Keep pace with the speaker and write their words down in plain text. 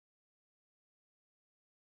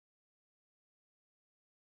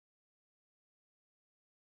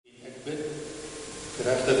Ek bid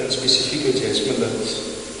regtig in spesifieke Jasmine dat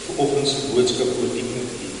vanoggend se boodskap oor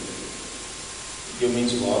dignity, jou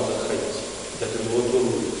menswaardigheid, dat die Lord wil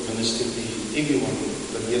minister to everyone,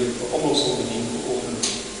 dat Here vir almal sal bedien vanoggend.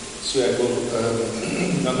 So ek wil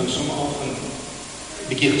dan ook sommer af en 'n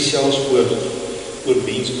bietjie gesels oor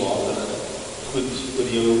menswaardigheid. Goed, oor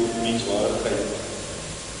jou menswaardigheid.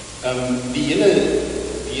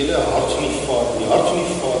 Die hele hart van die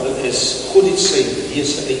Vader is, God het sy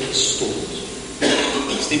wese uitgestort.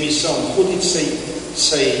 Stem jy saam, God het sy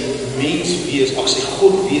menswees, sy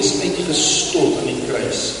God wees uitgestort aan die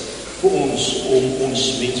kruis, vir ons, om ons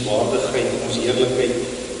menswaardigheid, ons eerlikheid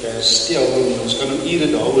te herstel, en ons kan nou ure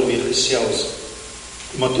daaroor weer gesels.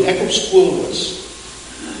 Maar toe ek op skool was,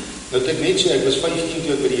 nou het ek net so, ek was 15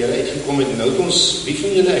 toe ek by die Here uitgekom het, nou het ons, wie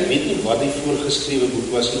van julle, ek weet nie wat die voorgeskrewe boek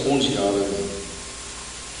was in ons jare nie,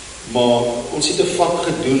 maar ons het 'n vak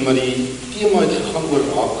gedoen, maar die tema het gegaan oor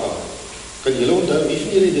raka. Kan julle onthou, wie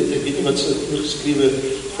van julle dit, ek weet nie wat se voorgeskrewe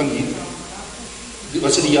van hier,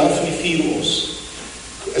 wat se die jaar van die 4 ons,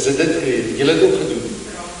 is dit geweest, julle het ook gedoen,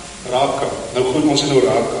 raka, nou goed, ons het nou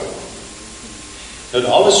raka. Nou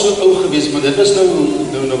daar was so ou geweest, maar dit was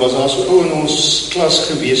nou was daar so ou in ons klas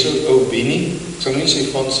geweest, ou Benny, ek sal nie sy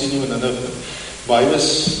van sê nie, maar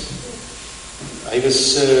hy was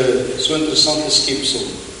so interessante skepsel.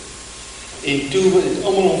 En toe het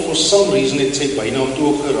almal hom for some reason het sy bynaam toe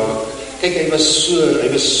ook geraak. Kyk, hy was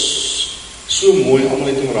so mooi, almal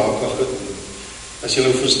het hom raka gedoen. As jy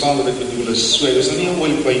nou verstaan wat ek bedoel is, so hy was nou nie 'n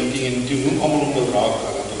oil painting en toe noem almal hom nou raka,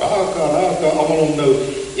 almal hom nou,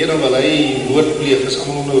 wil hy moord pleeg, is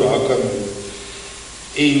almal hom nou raka noem.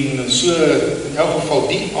 En so, in elk geval,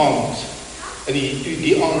 die aand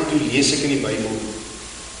toe lees ek in die Bybel,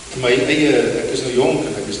 my eie, ek is nou jonk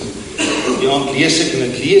en ek is nou, die aand lees ek en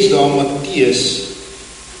ek lees daar Matteus,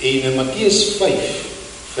 en in Matteus 5,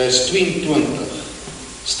 vers 22,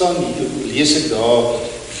 staan die, lees ek daar,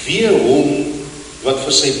 wee hom, wat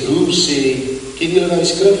vir sy broer sê, ken julle die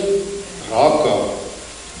skrif? Raka,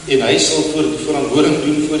 en hy sal verantwoording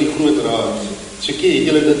doen voor die groot raad. So ken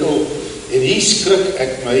julle dit al, en hier skrik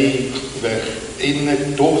ek my weg, en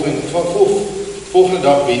ek dog, en volgende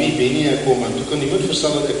dag Benny ek kom, en toe kan niemand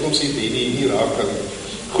verstaan dat ek kom sê Benny, nie raka nie.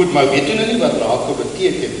 Goed, maar ek weet nou nie wat raka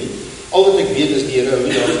beteken nie. Al wat ek weet is die Here hou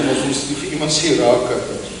nie daarvan as ons nie vir iemand sê raka.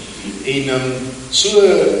 En so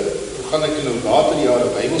gaan ek nou later jare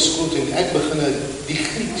Bybelskool toe, en ek begin die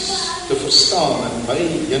Grieks te verstaan,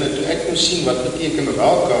 en toe ek nou sien wat beteken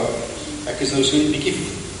raka, ek is nou so 'n bietjie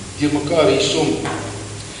deur mekaar hier som.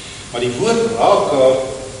 Maar die woord raka,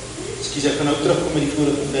 ek gaan nou terugkom met die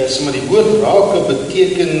vorige verse, maar die woord raka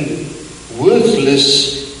beteken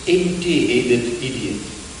worthless, empty-headed idiot.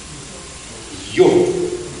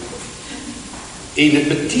 En dit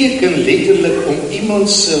beteken letterlik om iemand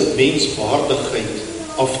se menswaardigheid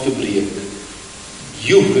af te breek.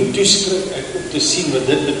 En toe skrik ek om te sien wat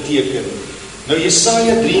dit beteken. Nou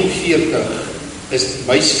Jesaja 43 is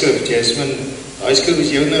my skrif, Jasmine, daai skrif is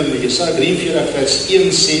jou nou, Jesaja 43 vers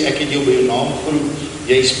 1 sê, ek het jou by jou naam geroep,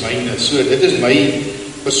 jy is myne. So dit is my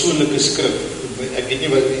persoonlike skrif. Ek weet nie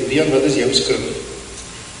wat, Rian, wat is jou skrif?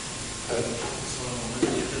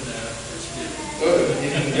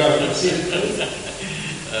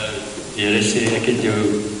 Die Here sê, ek het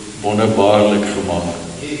jou wonderbaarlik gemaak.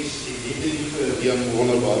 Yes, ek het jou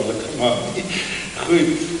wonderbaarlik gemaak.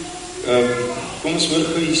 Goed, kom ons hoor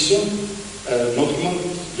gou hierso. Nog iemand,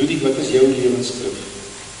 Ludwig, wat is jou lewensskrif?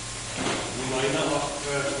 Romeine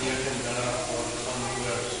 8:39 gaan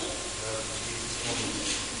oor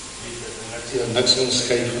ja, niks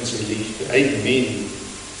ontskei van sy liefde. Amen.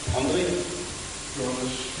 André?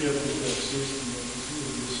 Johannes 14:16.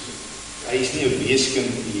 Hy is nie 'n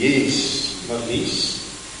weeskind, yes, maar Lies,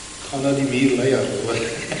 gaan na die muur leier.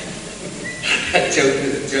 Ek joke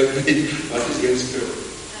net, wat is jou skrif?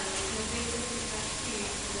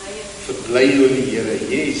 Verbly in die Here,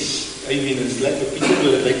 yes, amen, het is lekker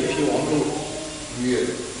Pieter, dit lyk of jou handel. Nee.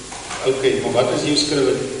 Ok, maar wat is jou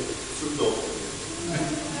skrif? Soek nog.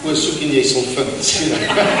 Soek en jy sal vind.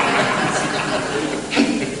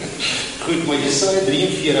 Goed, maar Jesaja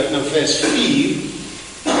 43, nou vers 4,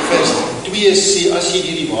 vers 2 sê, as jy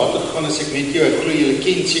deur die water gaan, as ek met jou, ek glo julle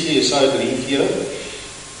ken seker Jesaja 43,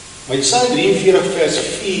 maar Jesaja 43 vers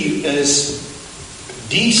 4 is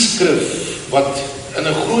die skrif wat in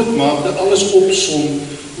 'n groot mate alles opsom,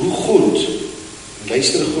 hoe God,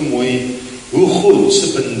 luister gou mooi, hoe God se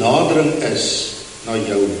benadering is na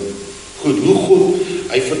jou. Goed, hoe God,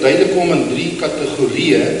 hy verduidelik hom in 3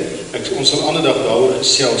 kategorieë, ons sal ander dag daaroor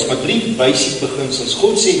gesels, maar 3 basiese beginsels.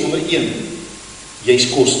 God sê nommer 1, jy's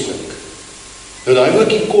kostelik. Nou daai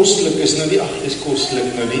woordjie kostelik is nou nie, dis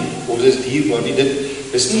kostelik nou nie, of dis dierbaar nie, dit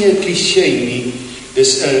is nie 'n cliché nie,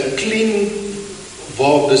 dis 'n klem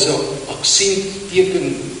waar, dis 'n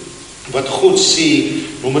aksenteken wat God sê,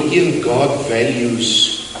 nommer 1, God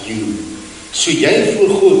values you. So jy voor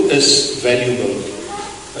God is valuable.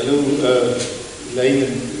 Hallo, Lyn,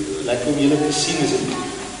 lekker om julle te sien,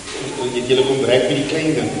 het julle kom bereik met die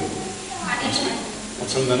klein ding.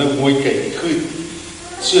 Ons sal nou mooi kyk, goed.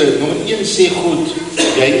 So, nommer 1 sê God,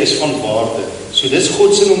 jy is van waarde. So dis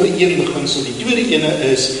God se nommer 1 beginsel. Die tweede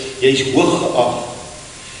ene is, jy is hoog geag.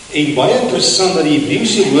 En baie interessant dat die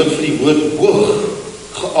Hebreëse woord vir die woord hoog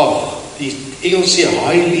geag, die Engels sê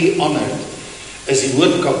highly honored, is die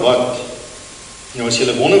woord kabod. Nou as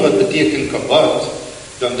julle wonder wat beteken kabod,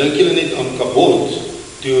 dan dink julle net aan kabod.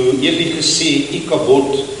 Toe eerlik gesê,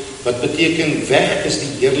 kabod, wat beteken weg is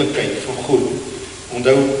die heerlikheid van God.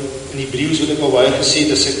 Onthou, in Hebreëus het ek al baie gesê,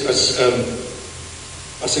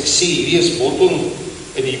 as ek sê, hierdie is bottel,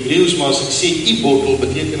 in Hebreëus, maar as ek sê, bottel,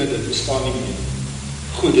 beteken dit bestaan nie meer.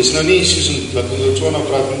 Goed, dis nou nie soos wat ons so nou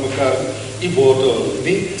praat met mekaar, bottel,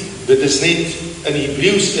 nie? Dit is net, in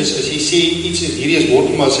Hebreëus is, as jy sê, iets is, hierdie is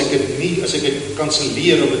bottel, maar as ek dit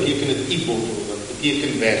kanseleer, dan beteken dit bottel, wat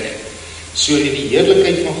beteken weg. So, die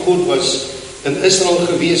heerlikheid van God was in Israel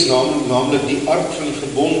gewees, naamlik die ark van die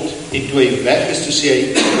verbond, en toe hy weg is, toe sê hy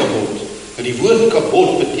kabod. En die woord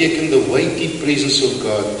kabod beteken the weighty presence of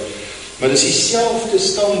God. Maar dis dieselfde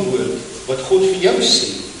stamwoord wat God vir jou sê.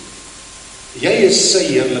 Jy is sy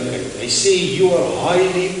heerlikheid. Hy sê, you are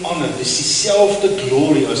highly honored. Dis dieselfde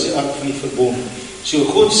glorie as die ark van die verbond. So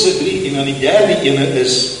God sê 3, en dan die derde ene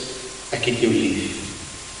is, ek het jou lief.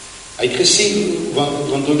 Hy het gesê, want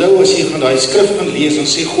onthou as jy gaan die skrif gaan lees, dan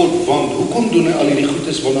sê God, want, hoekom doen hy al die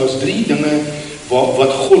goedes? Want daar is 3 dinge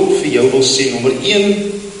wat God vir jou wil sê. Nommer 1,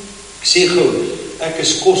 ek sê gou, ek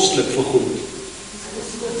is kostelik vir God.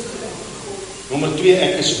 Nommer 2,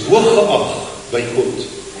 ek is hooggeag by God.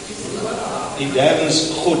 En derdens,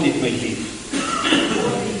 God het my lief.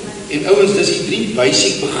 En ouens, dis die 3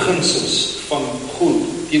 basic beginsels van God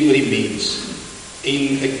teenoor die mens.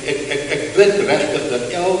 En ek bid regtig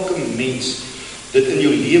dat elke mens dit in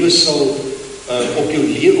jou lewe sal op jou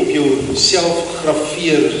self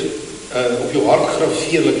grafeer, op jou hart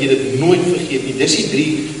grafeer, dat jy dit nooit vergeet nie. Dis die 3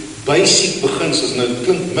 basic beginsels. Nou dit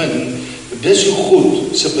klink min, dis hoe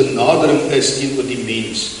God se benadering is teenoor die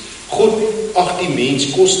mens. God ag die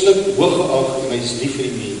mens kostelik, hooggeag, en hy is lief vir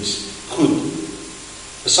die mens. Goed.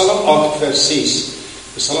 Psalm 8 vers 6.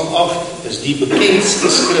 Psalm 8 is die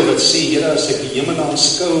bekendste skrif wat sê, Here, as ek die hemel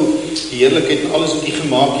aanskou, die heerlikheid en alles wat jy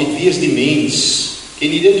gemaak het, wie is die mens?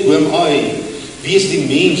 Ken jy dit? Who am I? Wie is die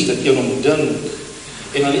mens dat jy hom dink?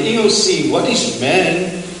 En aan die Engels sê, what is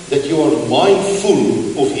man that you are mindful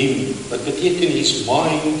of him? Wat beteken his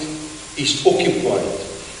mind is occupied.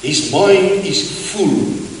 His mind is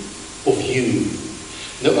full of you.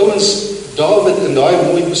 Nou ouens, David in daai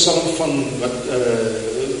mooi psalm van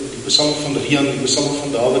die psalm van Rian, die psalm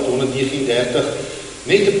van David 139,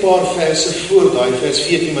 net 'n paar verse voor daai vers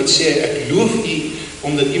 14 wat sê, ek loof U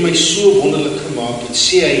omdat U my so wonderlik gemaak het,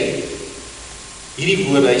 sê hy hierdie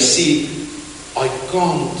woorde, hy sê I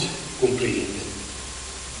can't comprehend it.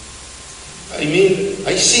 I mean,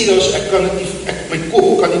 hy sê dus, my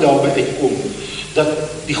kop kan nie daarby uitkom, dat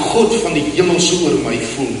die God van die hemel so oor my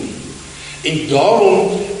voel nie. En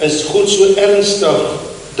daarom is God so ernstig,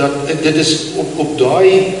 dat dit is op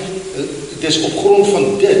daai, dit is op grond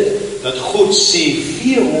van dit, dat God sê,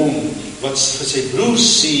 vir hom, wat vir sy broers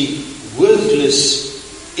sê, worthless,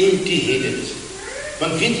 empty-headed.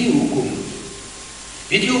 Want weet jy hoekom?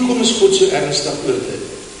 Weet jy hoekom is God so ernstig oor dit?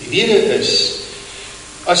 Die rede is,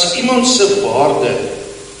 as iemand se waarde,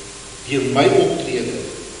 deur my optrede,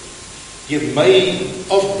 deur my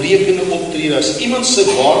afbreekende optrede, as iemand se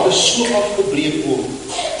waarde so afgebreek word,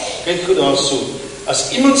 kyk goed daar so, as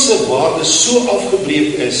iemand se waarde so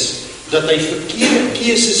afgebreek is, dat hy verkeerde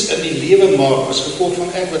keuses in die lewe maak, as gevolg van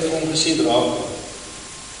ek wat vir hom gesê draag,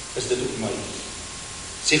 is dit op my.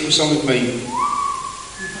 Sê goed saam met my,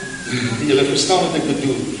 julle verstaan wat ek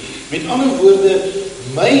bedoel. Met ander woorde,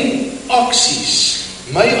 my aksies,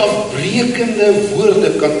 my afbreekende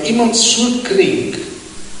woorde, kan iemand so krenk,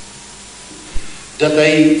 dat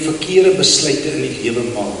hy verkeerde besluite in die lewe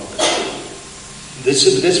maak. Dis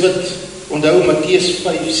wat, onthou Matteus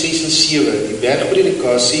 5, 6 en 7, die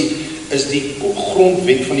bergpredikasie is die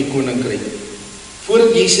grondwet van die koninkryk.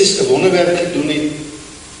 Voordat Jesus 'n wonderwerk gedoen het,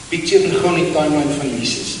 picture en gou die timeline van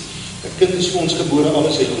Jesus. 'n Kind is vir ons gebore,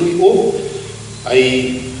 alles, hy groei op, hy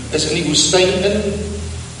is in die woestyn in,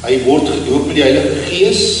 hy word gedoop met die Heilige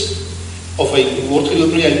Gees, of hy word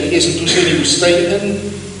gedoop met die Heilige Gees en toe sy in die woestyn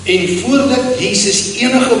in, En voordat Jesus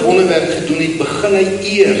enige wonderwerk gedoen het, begin hy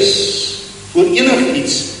eers, voor enig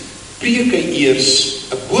iets, preek hy eers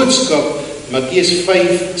 'n boodskap, Matteus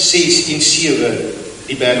 5, 6 en 7,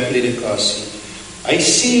 die bergpredikasie. Hy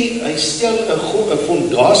stel 'n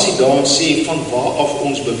fondasie daar en sê van waar af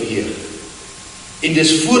ons beweeg. En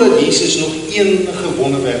dis voordat Jesus nog enige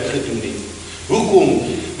wonderwerk gedoen het. Hoekom?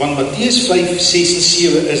 Want Matteus 5, 6 en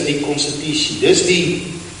 7 is die konstitusie. Dis die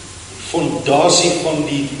fondasie van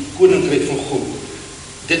die koninkryk van God.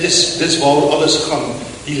 Dis waaroor alles gaan.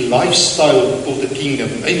 Die lifestyle of the kingdom.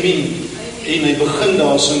 En hy begin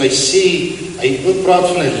daar so en hy sê, hy praat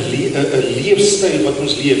van 'n leefstyl wat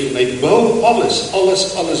ons leef. En hy bou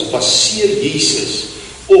alles baseer Jesus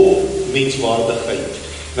op menswaardigheid.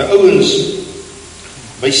 Nou ouens,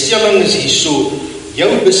 my stelling is hierso,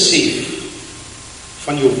 jou besef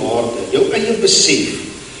van jou waarde, jou eie besef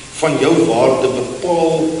van jou waarde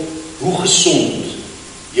bepaal hoe gesond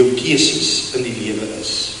jou keuses in die lewe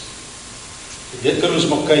is. En dit kan ons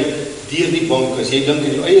maar kyk deur die bank, as jy dink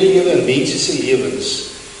in jou eie lewe en mense se lewens.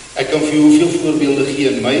 Ek kan vir jou hoeveel voorbeelde gee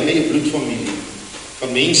in my eie bloedfamilie,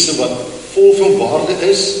 van mense wat vol van waarde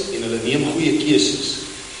is, en hulle neem goeie keuses.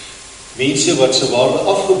 Mense wat se waarde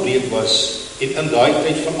afgebreek was, en in daai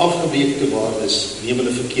tyd van afgebreekte waardes, neem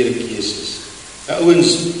hulle verkeerde keuses. Nou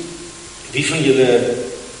ouens, wie van julle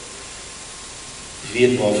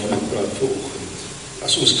weet waarvan ek praat vanoggend?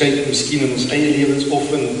 As ons kyk, miskien in ons eie lewens,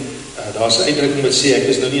 of in, daar's 'n uitdrukking wat sê, ek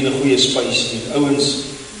is nou nie in 'n goeie spys nie. Ouens,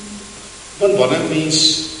 want wanneer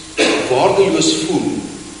mens waardeloos voel,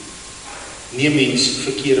 neem mens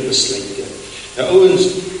verkeerde besluite. Nou ouens,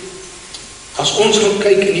 as ons gaan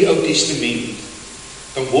kyk in die Ou Testament,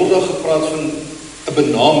 dan word daar gepraat van 'n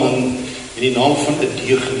benaming in die naam van 'n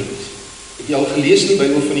deugniet. Het jy al gelees in die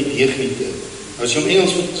Bybel van die deugniete? Nou as jy om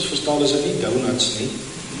Engels verstaan, is dit nie donuts nie.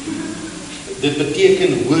 Dit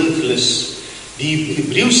beteken worthless. Die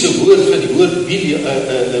Hebreëse woord vir die woord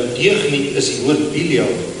deugniet is die woord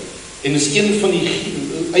bilial. En is een van die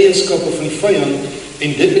eienskappe van die vyand,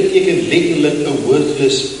 en dit beteken letterlik 'n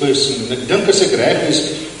worthless person. En ek dink as ek reg is,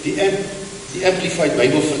 die Amplified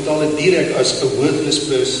Bybel vertaal dit direk as 'n worthless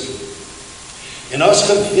person. En daar's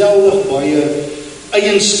geweldig baie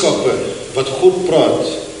eienskappe wat God praat,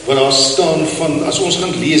 wat daar staan van, as ons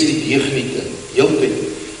gaan lees die deugniete, heeltyd,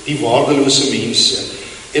 die waardelose mense.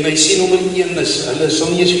 En hy sê nommer 1 is, hulle sal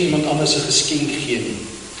nie eens vir iemand anders 'n geskenk gee nie.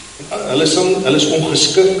 Hulle is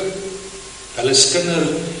ongeskik, hulle is kinder,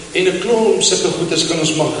 en 'n klomp sulke goedes kan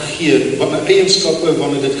ons maar gee, wanneer eienskappe,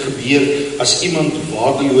 wanneer dit gebeur, as iemand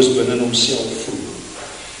waardeloos binne homself voel.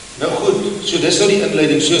 Nou goed, so dis nou die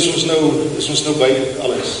inleiding, so is ons nou by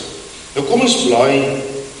alles. Nou kom ons blaai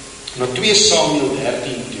na 2 Samuel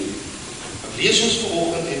 13 toe. Nou lees ons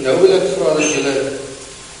vanoggend, en nou wil ek vra dat julle,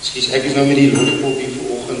 ek is nou met die loopkop hier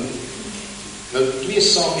vanoggend. Nou 2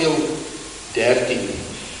 Samuel 13.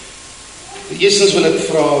 Eerstens wil ek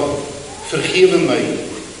vra, vergewe my,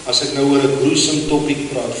 as ek nou oor 'n gruesome topic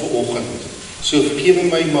praat vanoggend. So vergewe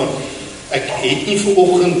my, maar ek het nie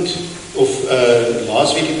vanoggend, of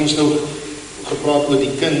laasweek het ons nou gepraat oor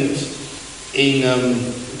die kind, en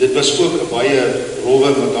dit was ook 'n baie rowwe,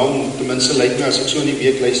 maar dan ten minste lyk my, as ek so in die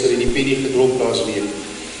week luister, en die penny gedrop laasweek.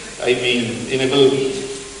 En ek wil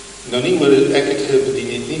nou nie oor ek het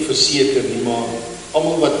bedien het nie verseker nie, maar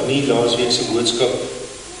almal wat nie laasweek se boodskap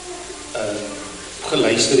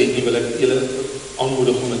geluister het nie, wil ek julle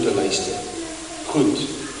aanmoedig om dit te luister. Goed.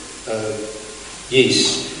 Yes,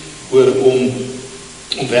 oor om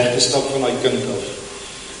weg te stap van daai kind af.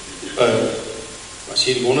 As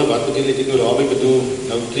jy wonder wat bedoel het ek nou daarby bedoel,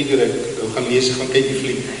 nou trigger ek, nou gaan lees, gaan kyk die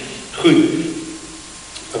fliek. Goed.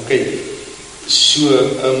 Okay. So,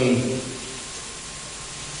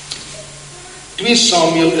 2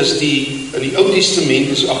 Samuel is in die Ou Testament,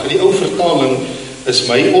 in die ou vertaling, is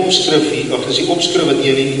my opskrif hier, is die opskrif wat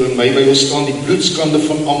hier in my Bybel staan, die bloedskande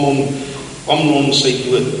van Amnon sy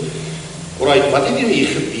dood. Alright, wat het hier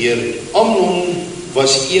gebeur? Amnon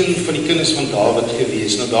was een van die kinders van Dawid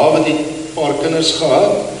gewees. Nou Dawid het 'n paar kinders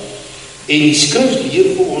gehad, en die skrif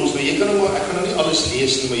leer vir ons, nou jy kan nou maar, ek gaan nou nie alles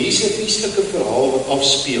lees nie, maar hier is 'n vreeslike verhaal wat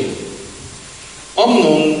afspeel.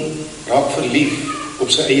 Amnon raak verlief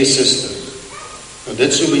op sy eie suster. Nou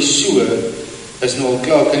dit so by so, is nou al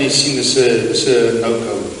klaar, kan jy sien, is 'n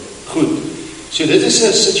nou-kou. Goed, so dit is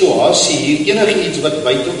 'n situasie hier, enige iets wat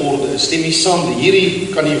buite orde is, stem nie saam, hierdie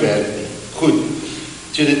kan nie werk nie. Goed,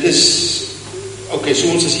 so dit is, okay, so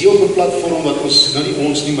ons is hier op 'n platform wat ons, nou nie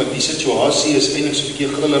ons nie, maar die situasie is eintlik so 'n bietjie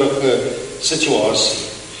grillerige situasie.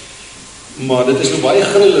 Maar dit is nou baie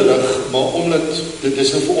grillerig, maar omdat, dit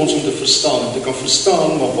is nou vir ons om te verstaan, en te kan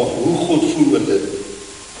verstaan, maar hoe God voel oor dit.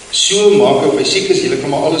 So maak hy siek is, julle kan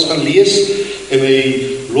maar alles gaan lees, en hy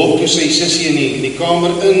loop toe sy sussie in die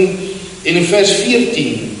kamer in, en in vers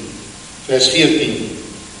 14,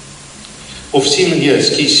 of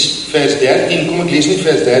vers 13, kom ek lees net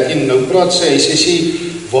vers 13, nou praat sy sê,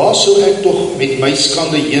 waar sou ek toch met my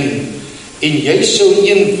skande heen, en jy sou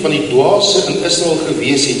een van die dwaase in Israel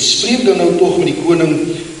gewees het, spreek dan nou toch met die koning,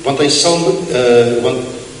 want hy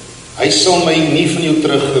sal my nie van jou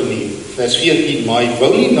terughou nie. Vers 14, maar hy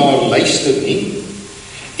wou nie naar luister nie,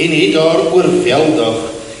 en het haar oorweldig,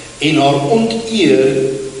 en haar onteer,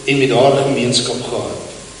 en met haar gemeenskap gehad.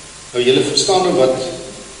 Nou, julle verstaan nou wat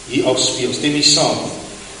hier afspeel, stem nie saam.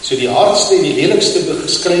 So die hardste en die lelikste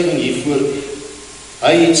beskrywing hiervoor,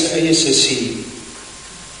 hy het sy eie sussie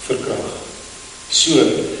verkrag. So,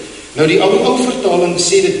 nou die ou vertaling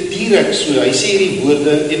sê dit direk so, hy sê die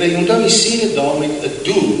woorde, en hy onthou, hy sê dit daar met 'n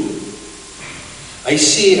doel. Hy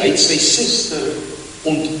sê, hy het sy suster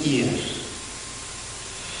onteer.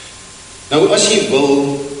 Nou as jy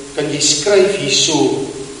wil, kan jy skryf hierso,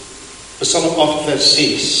 Psalm 8 vers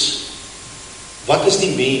 6, wat is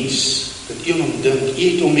die mens, dat jy hom dink,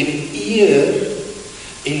 jy het hom met eer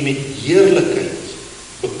en met heerlikheid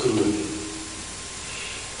bekroon.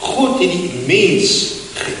 God het die mens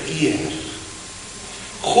geëer.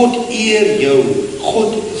 God eer jou.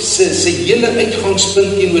 God sy hele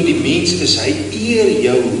uitgangspunt teenoor die mens is, hy eer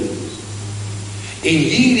jou. En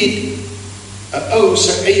hier het 'n ou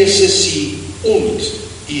sy eie sussie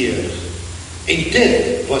onteer. En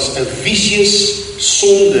dit was 'n vicious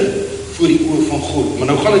sonde voor die oë van God. Maar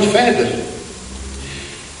nou gaan dit verder.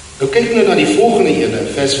 Nou kyk nou na die volgende ene,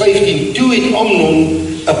 vers 15. Toe het Amnon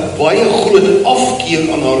 'n baie groot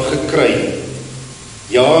afkeer aan haar gekry.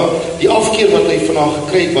 Ja, die afkeer wat hy van haar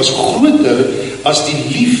gekry het, was groter as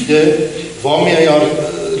die liefde waarmee hy haar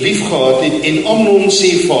lief gehad het. En Amnon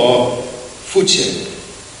sê vir haar, voetse.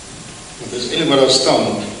 Want dit is eintlik wat daar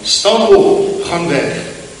staan op, gaan weg.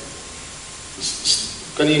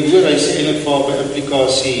 Kan jy hoor, hy sê eintlik vir haar by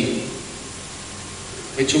implikasie,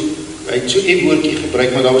 hy het so een woordjie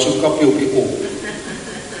gebruik, maar daar was ook kapie op die op.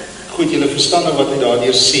 Goed, julle verstaan nou wat hy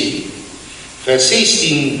daardeur sê. Vers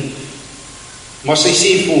 16, maar sy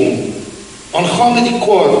sê vir hom, aangaande die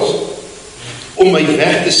kwaad om my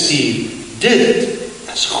weg te stuur, dit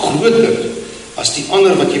is groter as die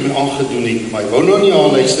ander wat jy my aangedoen het. Maar hy wou nou nie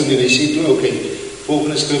aan luister nie, hy sê toe, oké,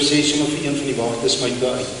 volgende skrif sê, sommer vir een van die wagtes my te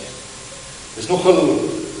uit. Dit is nogal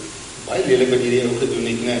baie lelik wat hierdie ou gedoen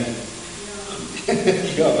het, nee.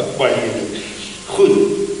 Ja, baie lelik. Goed,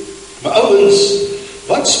 maar ouens,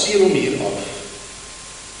 wat speel hom hier af?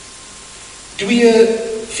 Twee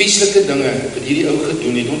vieslike dinge wat hierdie ou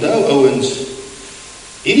gedoen het. Onthou ouens,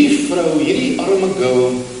 hierdie vrou, hierdie arme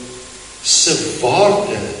gou, se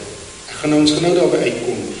waarde, ons gaan nou daarby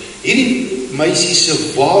uitkom, hierdie meisie se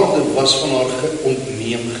waarde was van haar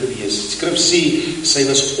geontneem gewees. Skrif sê, sy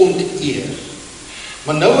was onteer.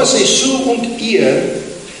 Maar nou was sy so onteer,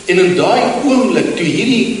 en in daai oomblik, toe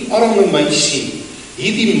hierdie arme meisie,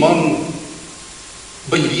 hierdie man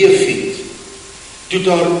beleef het, toe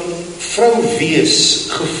daar vrou wees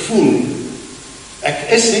gevoel,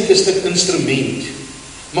 ek is net 'n stuk instrument,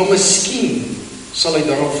 maar miskien sal hy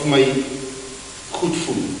daarom vir my goed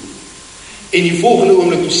voel. En die volgende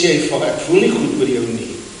oomblik toe sê hy van, ek voel nie goed oor jou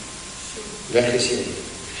nie. Weg is jy.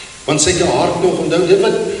 Want sy het 'n hart nog, onthou dit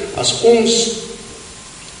wat, as ons,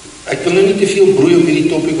 ek wil nou nie te veel broei op hierdie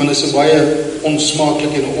topiek, want dit is 'n baie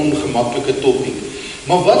onsmaaklike en ongemaklike topiek.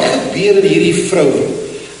 Maar wat gebeur in hierdie vrou?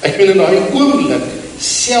 Ek meen in daai oomblik,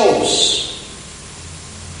 selfs,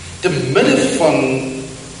 te midde van,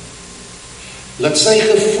 dat sy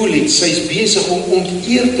gevoel het, sy is besig om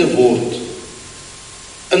onteer te word,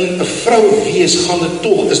 in 'n vrou wees, gaan dit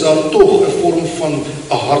tog, is daar tog 'n vorm van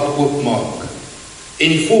 'n hart oopmaak. En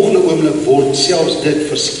die volgende oomblik word selfs dit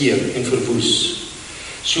verskeur en verwoes.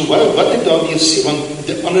 So wat het daar weer sê, want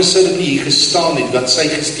anders sou dit nie hier gestaan het, dat sy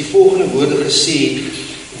die volgende woorde gesê het,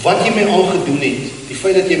 wat jy my aangedoen het, die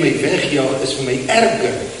feit dat jy my wegjaag, is vir my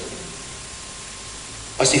erger,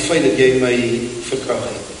 as die feit dat jy my verkrag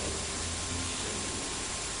het.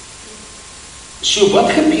 So wat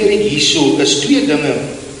gebeur het hierso, is twee dinge,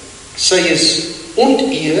 sy is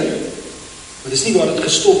onteer, maar dit is nie waar het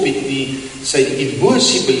gestop het nie, sy het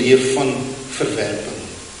emosie beleef van verwerping.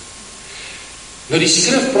 Nou die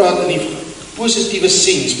skrif praat in die positiewe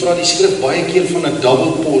sens, praat die skrif baie keer van 'n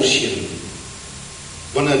double portion,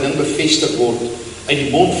 wanneer 'n ding bevestig word, uit die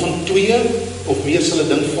mond van twee of meer sal 'n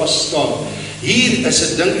ding vasstaan. Hier is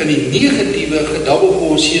 'n ding in die negatiewe gedouble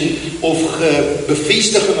portion of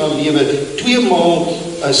bevestig in haar lewe, tweemaal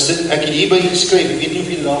ek het hierby geskryf, ek weet nie of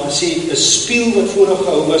jy daar gesê het, 'n spieël wat voor haar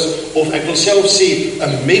gehou was, of ek wil self sê,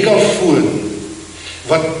 'n megafoon,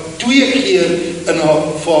 wat 2 keer in haar,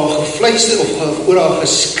 vir haar gefluister, of oor haar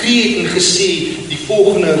geskree het en gesê, die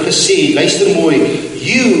volgende gesê, luister mooi,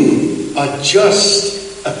 you are just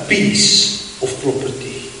a piece of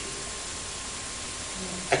property.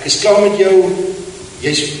 Ek is klaar met jou,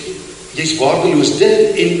 jy's waardeloos,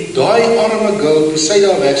 dit, en daai arme girl, toe sy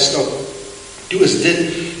daar wegstap, toe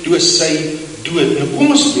is sy dood. Nou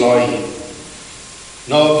kom ons blaai,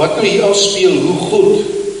 nou wat nou hier afspeel, hoe God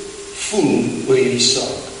voel oor hierdie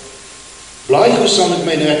saak. Blaai gou saam met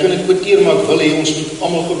my, nou ek kan dit kwartier, maar ek wil hê, ons moet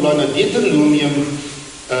almal geblaai na Deuteronomium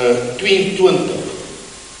 22.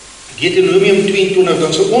 Deuteronomium 22,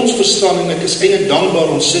 dan sal ons verstaan, en ek is eintlik dankbaar,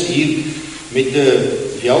 ons sit hier met 'n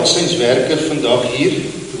welsynswerker vandag hier,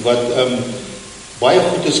 wat baie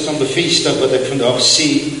goed is kan bevestig wat ek vandag sê,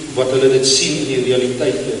 wat hulle dit sien in die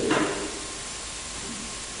realiteite.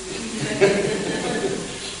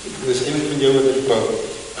 Dis eintlik van jou wat ek praat.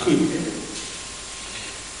 Goed.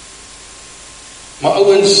 Maar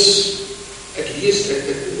ouens, ek lees, soos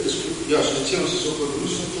ek sê, ons is op 'n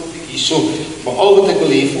roesentopie hierso, maar al wat ek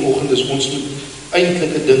wil hê vanoggend is, ons moet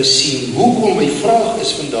eintlik 'n ding sien. Hoekom, my vraag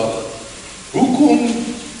is vandag, hoekom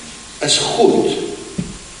is God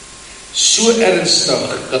so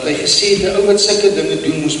ernstig, dat hy gesê het, 'n ou wat sulke dinge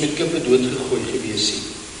doen, moes met klippe doodgegooi gewees het?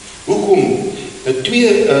 Hoekom?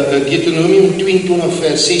 Deuteronomium 22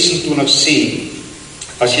 vers 26 sê,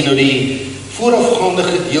 as jy nou die voorafgaande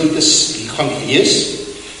gedeeltes gaan lees,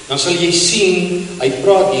 dan sal jy sien, hy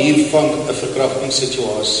praat hier van 'n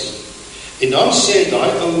verkrachtingssituasie. En dan sê hy,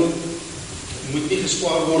 daai ou moet nie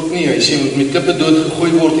gespaar word nie, hy sê, moet met klippe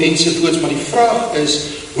doodgegooi word, ensovoorts, maar die vraag is,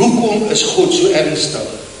 hoekom is God so ernstig?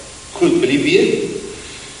 Goed, wil jy weet?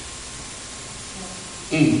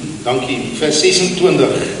 Dankie, vers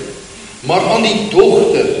 26. Maar aan die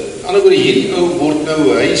dogter, ander woorde, hierdie ou word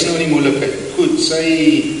nou, hy is nou in die moeilikheid. Goed,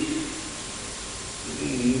 sy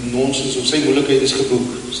nonsens of sy moeilikheid is geboek.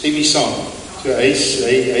 Stem nie saam. So hy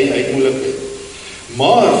het moeilikheid.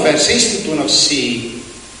 Maar vers 26 sê,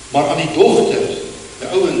 maar aan die dogter, die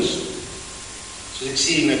ouens, soos ek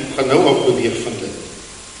sê, en ek gaan nou afprobeer van dit.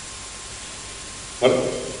 Maar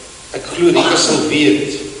ek glo die sal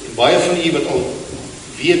weet, en baie van u wat al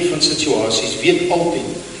weet van situasies, weet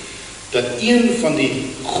altyd, dat een van die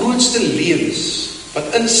grootste leuns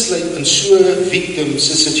wat insluit in so 'n victim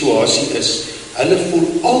se situasie is, hulle voel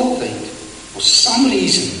altyd, for some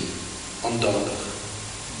reason, aandadig.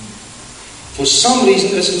 For some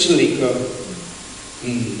reason is het so, Rika,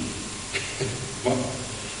 maar,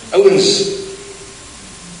 ouens,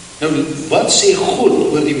 nou, wat sê God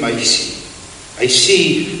oor die meisie? Hy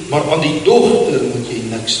sê, maar aan die dogter moet jy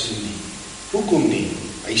niks doen nie. Hoekom nie?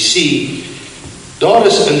 Hy sê, daar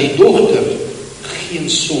is in die dogter geen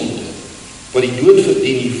sonde, wat die dood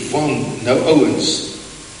verdien nie, van, nou ouens,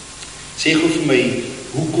 sê gou vir my,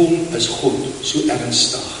 hoekom is God so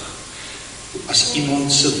ernstig, as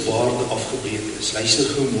iemand se waarde afgebreek is? Luister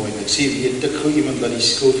gou mooi, ek sê, weet ek gou iemand dat die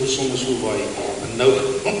skil vir soms so waai, en nou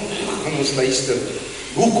gaan ons luister,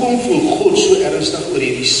 hoekom voel God so ernstig oor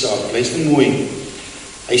hierdie saak? Luister mooi,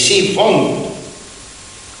 hy sê, want,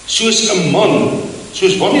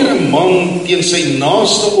 soos wanneer 'n man teen sy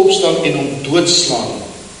naaste opstaan en hom doodslaan,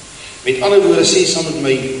 met ander woorde sê saam met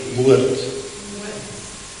my, moord,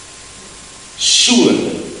 so,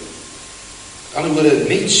 met ander woorde,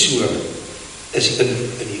 net so, is in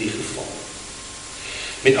hierdie geval.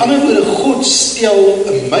 Met ander woorde, God stel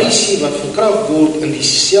 'n meisie wat verkragt word in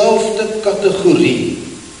dieselfde kategorie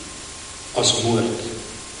as moord.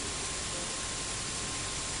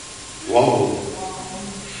 Wow.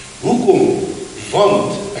 Hoekom?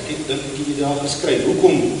 Want, ek het dit daar geskryf,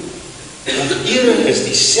 hoekom? Want ere is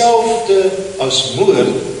dieselfde as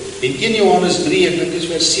moord, en 1 Johannes 3, ek dink is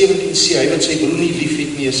vers 17 sê, hy wat sy broer nie lief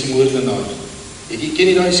het nie, is 'n moordenaar. Ken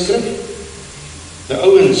jy daai skrif? Nou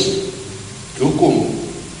ouens, hoekom?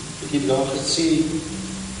 Het jy daar gesê,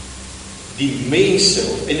 die mense,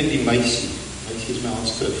 of eintlik die meisie is my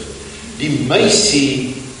handskrif, die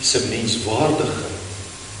meisie se menswaardige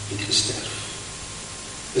het gesterf,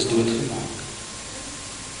 is doodgemaak.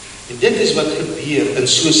 En dit is wat gebeur in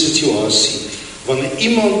so 'n situasie, wanneer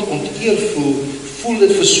iemand onteer voel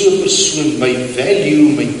dit vir so 'n persoon, my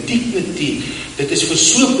value, my dignity, dit is vir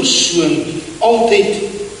so 'n persoon, altyd,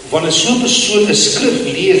 wanneer so 'n persoon 'n skrif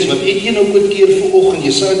lees, wat het jy nou kwartier vanoggend,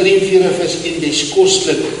 Jesaja 43 vers 1, jy's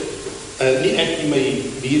koslik, nie ek nie my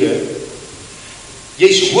bure,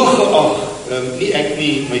 jy's hooggeag, nie ek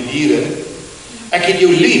nie my bure, ek het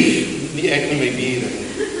jou lief, nie ek nie my bure.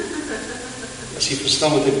 As jy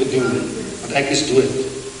verstaan wat ek bedoel, want want ek is dood.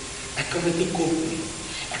 Ek kan dit nie kop nie.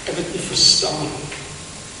 Ek kan dit nie verstaan nie.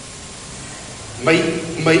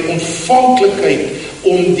 My ontvanklikheid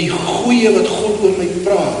om die goeie wat God oor my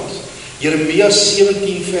praat. Jeremia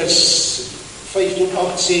 17 vers 5 tot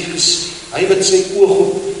 8 sê, hy wat sy oog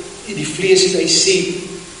op die vlees het, hy sê,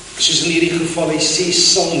 soos in hierdie geval, hy sê,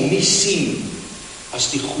 sal nie sien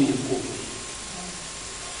as die goeie kom.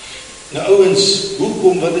 Nou ouens,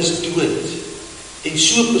 hoekom, wat is dood? En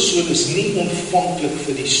so 'n persoon is nie ontvanklik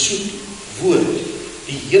vir die soet woord,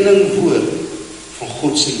 die heuning woord van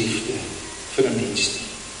God se liefde vir 'n mens nie.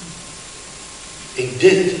 En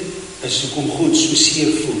dit is hoekom God so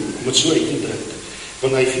seer voel, om het so uit te druk.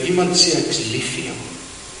 Wanneer hy vir iemand sê, ek is lief vir jou.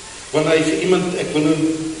 Wanneer hy vir iemand, ek wil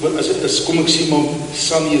nou, as het is, kom ek sê, maar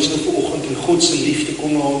Sannie is nou vanoggend, en God se liefde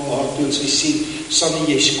kom na haar toe, en sy sê,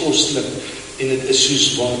 Sannie, jy's kostlik, en het is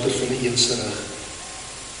soos water van 'n eenserig.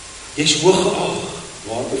 Jy's hooggeag,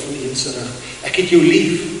 water van 'n eenserig. Ek het jou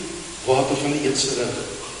lief, water van 'n eenserig.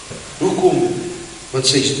 Hoekom? Want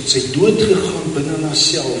sy dood gegaan binne in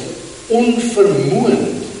haarself,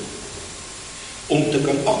 onvermoond om te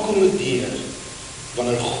kan akkommodeer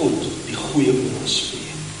wanneer God die goeie oor haar spreek.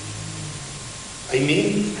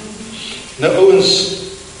 Amen. Nou ouens,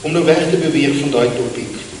 om nou weg te beweeg van daai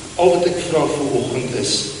topiek, al wat ek vra vanoggend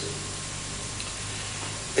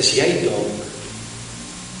is jy dalk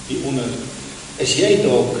hieronder, is jy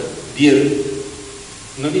dalk deur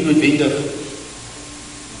nou nie noodwendig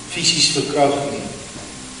fisies verkragt nie.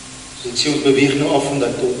 So ek sê ons beweeg nou af van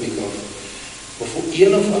dat topiek af. Maar vir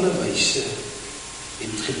een of ander wyse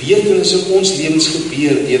het gebeurtenisse in ons lewens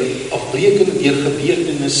gebeur deur afbreekende deur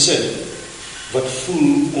gebeurtenisse wat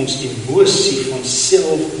voel ons emosie van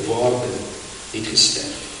selfwaarde het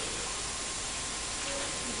gesterf.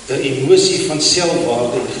 'n emosie van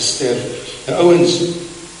selfwaarde het gesterf. Nou ouens,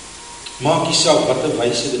 maak nie saak wat 'n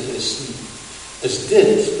wyse dit is nie. Is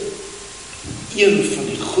dit een van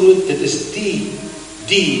die groot, dit is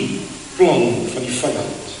die plan van die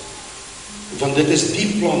vyand. Want dit is die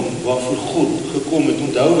plan waarvoor God gekom het.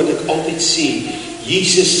 Onthou wat ek altyd sê,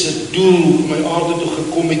 Jesus se doel om my aarde toe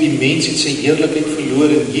gekom het, die mens het sy heerlikheid verloor,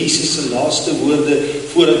 en Jesus se laaste woorde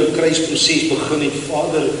voordat die kruisproses begin het,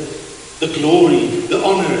 Vader, the glory, the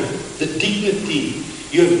honor, the dignity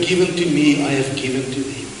you have given to me, I have given to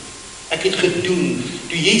them. Ek het gedoen,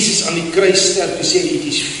 toe Jesus aan die kruis sterf, gesê, it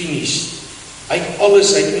is finished. Hy het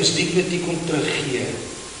alles uit ons dignity kon teruggee.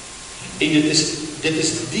 En dit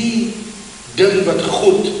is die ding wat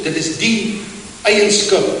God, dit is die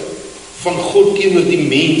eienskap van God teenoor die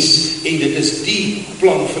mens, en dit is die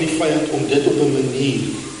plan van die vyand om dit op 'n manier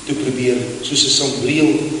te probeer, soos 'n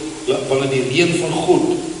sambreel, wanneer die reën van God,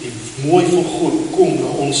 die mooi van God kom na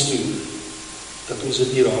ons toe, dat ons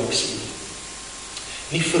dit nie raak sien.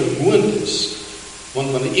 Nie vermoond is,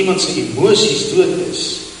 want wanneer iemand sy emosies dood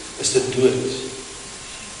is dit dood.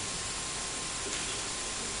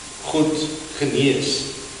 God genees.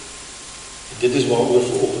 Dit is waaroor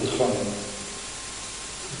vanoggend gaan.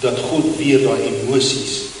 Dat God weer daai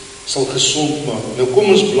emosies sal gesond maak. Nou kom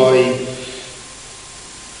ons blaai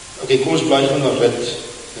gaan na Rut.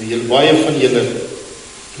 Nou baie van julle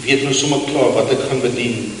weet nou sommer klaar wat ek gaan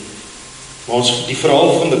bedien. Maar ons die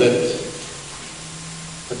verhaal van Rut,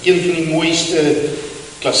 wat een van die mooiste,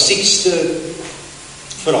 klassiekste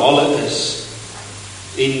verhale is.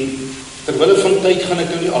 En terwille van tyd gaan ek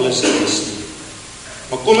nou nie alles lees nie.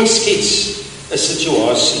 Maar kom ek skets 'n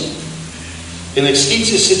situasie. En ek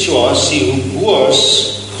skets 'n situasie hoe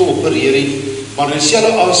Boas geopereer het, maar in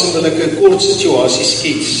dieselfde asem wil ek 'n kort situasie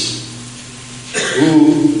skets.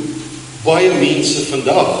 Hoe baie mense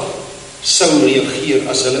vandag sou reageer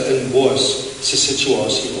as hulle in Boas se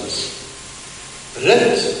situasie was.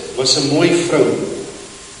 Rut was 'n mooi vrou.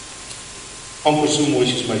 Amper so mooi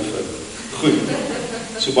soos my vrou. Goed.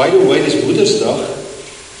 So by the way, dis Moedersdag.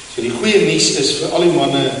 So die goeie nuus is vir al die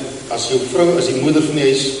manne, as jou vrou, as die moeder van die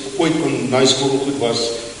huis ooit kon nice goed was,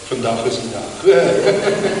 vandag is die dag.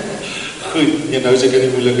 Goed, nee, nou is ek in die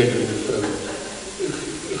moeilikheid met die vrou.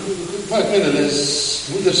 Maar ek meen, hulle is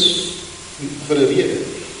moeders vir 'n rede.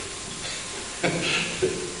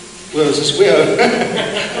 Wel, ons is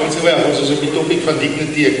ons is op die topic van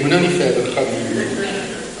dignity, ek moet nou nie verder gaan nie.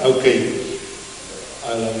 Okay,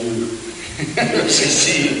 I love you.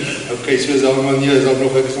 Okay, so is allemaal nie, is al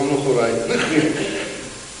nog alright.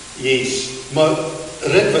 Yes, maar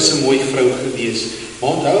Rut was 'n mooi vrou gewees. Maar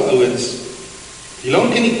onthou ouens, die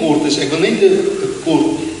lank en die kort is, ek wil net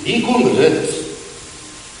kort, hier kom Rut.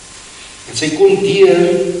 En sy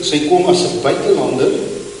kom as 'n buitelander,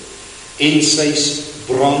 en sy's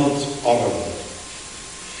brandarm.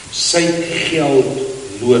 Sy het geld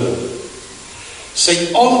nodig. Sy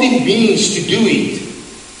het al die means to do it.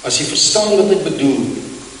 As jy verstaan wat ek bedoel,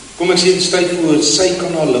 kom ek sê dit tyd voor, sy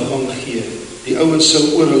kan haar liggaam gee. Die ouens sou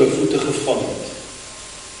oor hulle voete geval het.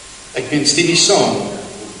 Ek meen, stem nie saam.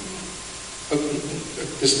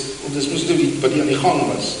 Dis moes nou wat die aan die gang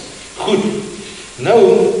was. Goed,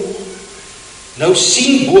 nou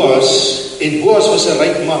sien Boas, en Boas was 'n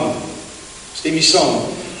ryk man, stem nie saam,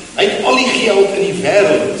 hy het al die geld in die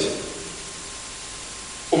wêreld,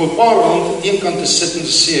 om 'n paar rand aan een kant te sit en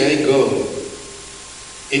te sê, hey go,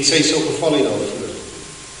 en sy sou geval het daarvoor,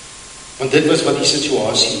 want dit was wat die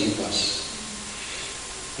situasie hier was.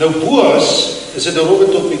 Nou Boas, is dit 'n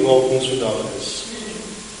rowwe topik waarop ons vandag is.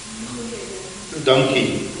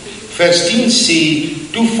 Dankie. Vers 10 sê,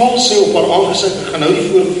 toe val sy op haar aangesig, ek gaan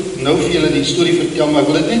nou vir julle die storie vertel, maar ek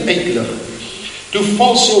wil dit net uitlig. Toe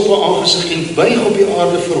val sy op haar aangesig en buig op die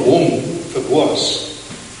aarde vir hom, vir Boas.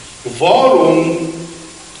 Waarom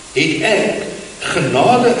het ek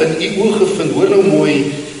genade in u oë gevind, hoor nou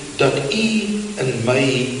mooi, dat u in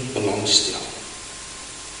my belangstel.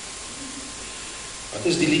 Wat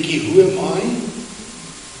is die liedjie, who am I?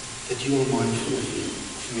 That you are mindful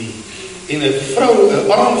of me. En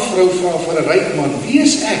 'n arm vrou vra vir 'n ryk man, wie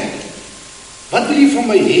is ek? Wat wil jy van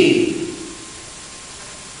my hê?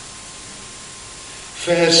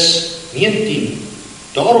 Vers 19,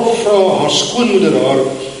 daarop vra haar skoonmoeder haar,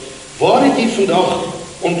 waar het jy vandag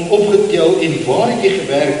opgetel en waar het jy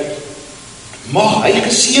gewerk? Mag hy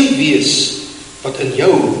geseënd wees wat in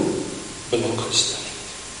jou belang gestel het.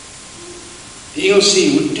 Die Engels sê,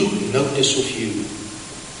 who took notice of you.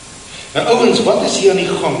 Nou ouens, wat is hier aan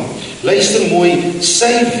die gang? Luister mooi,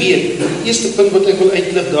 sy weet, die eerste punt wat ek wil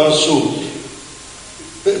uitlig daar so,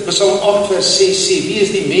 Psalm 8 vers 6 sê, wie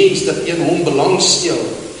is die mens dat in hom belangstel?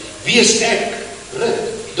 Wie is ek, Rit,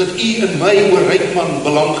 dat u in my, o ryk man,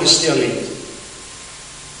 belang gestel het?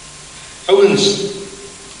 Ouens,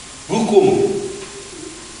 hoekom?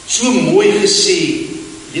 So mooi gesê,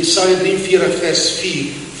 Jesaja 43 vers 4,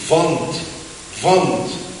 want,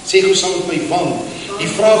 sê gou saam met my, want. Die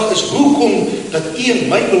vraag is, hoekom dat u in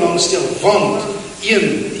my belangstel? Want,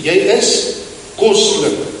 jy is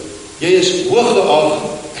koslik, jy is hooggeag,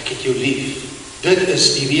 ek het jou lief. Dit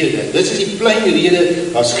is die rede, dit is die plain rede,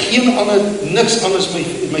 daar is geen ander, niks anders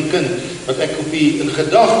my kind, wat ek op die in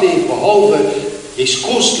gedagte het, behalwe, jy is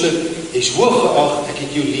koslik, jy is hooggeag, ek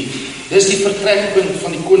het jou lief. Dit is die vertrekpunt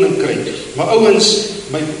van die koninkryk. Maar ouens,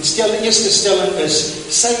 my eerste stelling is,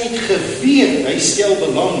 sy het geweet, hy stel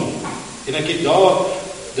belang, en ek het daar,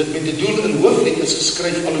 dit met die doel in hoofletters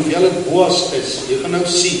geskryf, alhoewel het Boas is, jy gaan nou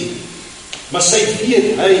sien, maar sy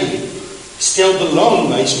weet, hy stel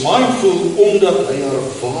belang, hy is mindful, omdat hy haar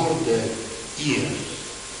waarde eer.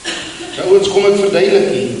 Nou ouens, kom ek verduidelik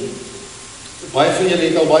hier, baie van julle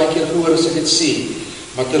het al baie keer gehoor as ek het sê,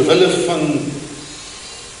 maar terwille van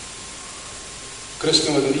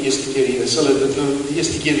Christen wat die eerste keer hier is, sal dit nou die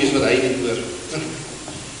eerste keer wees wat hy dit hoor.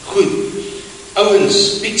 Goed, ouens,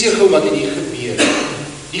 picture gou wat hier gebeur.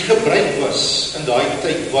 Die gebruik was, in daai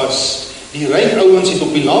tyd was, die ryk ouens het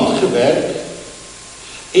op die land gewerk,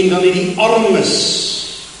 en dan het die armes,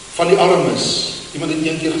 van die armes, iemand het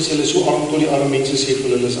een keer gesê, hulle is so arm, tot die arme mense sê,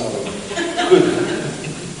 hulle is arm. Goed,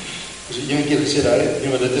 dus een keer gesê,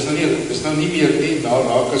 maar dit is nou nie meer, na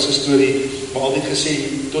raak as 'n storie, maar altyd gesê,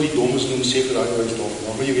 tot die dommes noem, sê vir die ouens dom,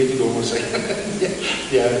 maar jy weet die dommes sy.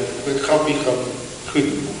 Ja, grappie, goed.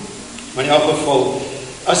 Maar in elk geval,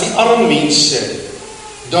 as die arm mense,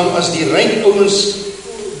 dan as die ryk ouens,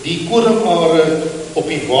 die koringare op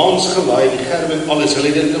die waans gelaai, die gerwe en alles, hulle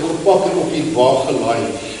het dit nou gepak en op die waag gelaai,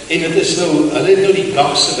 en het is nou, hulle het nou die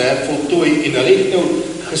dagse werk voltooi, en hulle het nou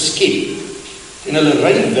geskep, en hulle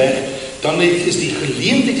ry weg, dan is die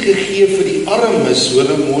geleentheid gegee vir die armes, hoor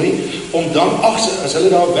nou mooi, om dan, as hulle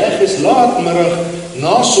daar weg is, laatmiddag,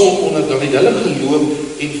 na sononder, dan het hulle geloop,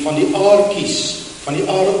 en van die aartjies, van die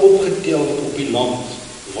aarde opgetel wat op die land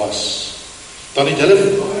was. Dan het hulle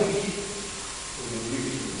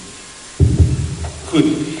goed,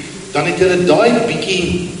 dan het hulle daai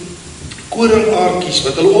bietjie koringaartjies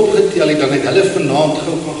wat hulle opgetel het, dan het hulle vanaand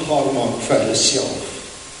gou gaan gaar maak vir hulle self.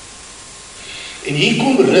 En hier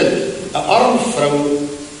kom Rut, 'n arm vrou,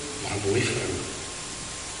 maar 'n mooi vrou.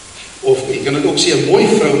 Of ek kan dit ook sê 'n mooi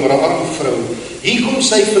vrou, maar 'n arm vrou. Hier kom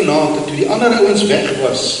sy vanaand, en toe die ander ouens weg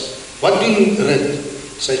was, wat doen Rut?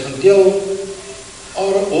 Sy gaan tel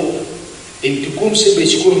are op, en toe kom sy by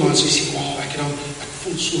skoolma en sy sê, ek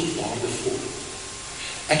voel so waardevol.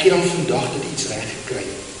 Ek het dan vandag dit iets reg gekry.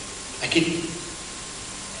 Ek het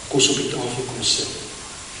kos op die tafel kom sit.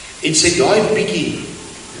 En sy daai bietjie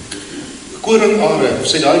koringare,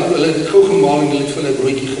 hulle het gou gemaal en hulle het vir hulle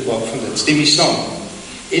broodjie gebak van dit, stem nie saam.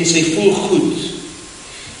 En sy voel goed,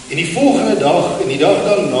 En die volgende dag, en die dag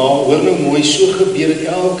daarna, hoor nou mooi, so gebeur dit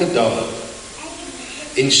elke dag.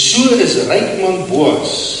 En so is rykman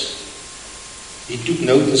Boas, die toep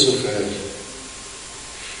nou te sover.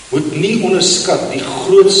 Moet nie onderskat die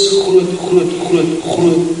grootsheid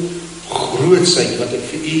wat ek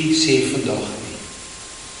vir u sê vandag nie.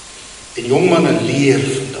 En jongmanne, leer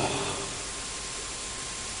vandag.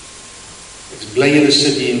 Ek is bly julle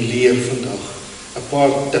sit hier en leer vandag. 'n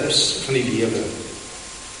paar tips van die lewe.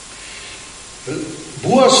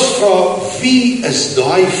 Boas vra, wie is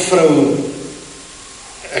daai vrou?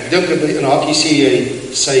 Ek dink in hakie sê hy,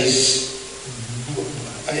 sy's,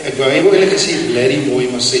 ek wou eintlik gesê blerry mooi,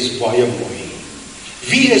 maar sy's baie mooi.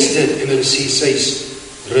 Wie is dit? En hulle sê, sy's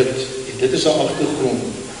Rut. En dit is haar agtergrond.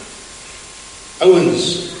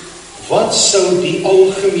 Ouens, wat sou die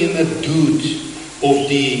algemene dude, of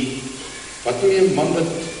die, wat noem jy 'n man wat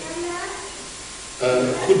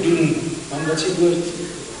goed doen, man, wat sê woord?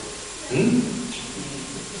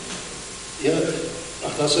 Ja,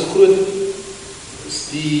 ag, daar's 'n groot, is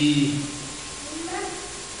die,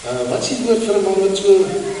 wat sê woord vir 'n man wat so,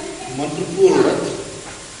 man propoor, wat?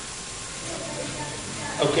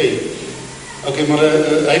 Okay, maar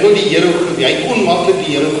hy wil die Here, hy kon maklik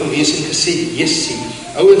die Here gewees en gesê, Jessie,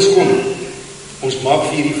 ouens kom, ons maak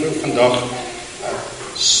vir hierdie vrou vandag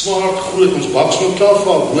smart groot, ons bak so klaar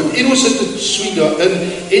vir haar brood, en ons het dit sweet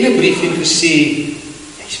daarin, en 'n brief en gesê,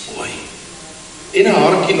 jy's mooi, en 'n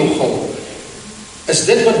hartjie nogal. Is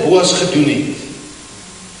dit wat Boas gedoen het?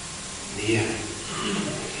 Nee.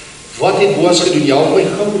 Wat het Boas gedoen? Ja, my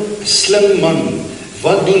gou, 'n slim man.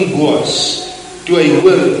 Wat doen Boas? Toe hy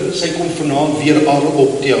hoor, sy kom vanaand weer are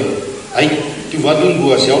optel. Toe wat doen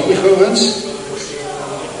Boas? Help my gou eens.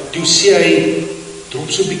 Toe sê hy,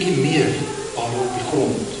 drop so 'n bietjie meer are op die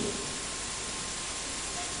grond.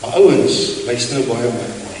 Maar ouens, luister nou baie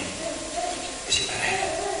mooi. Is jy reg?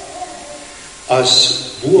 As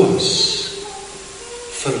Boas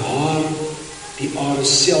vir haar die are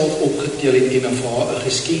self opgetel het en vir haar 'n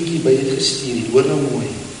geskenkie by het gestuur het, hoor nou mooi,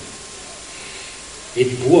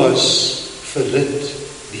 het Boas vir Rut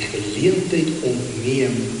die geleentheid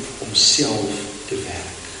ontneem om self te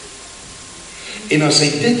werk. En as hy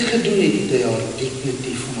dit gedoen het, het hy haar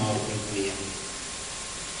definitief van haar ontneem.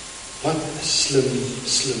 Wat 'n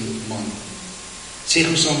slim man. Sê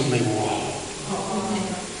gou saam met my, wow.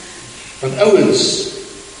 Want ouens,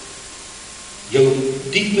 jou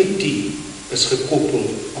dignity is gekoppel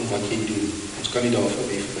aan wat jy doen. Ons kan nie daarvan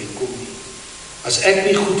wegkom nie. As ek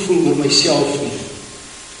nie goed voel oor myself nie,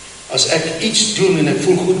 as ek iets doen en ek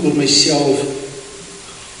voel goed oor myself,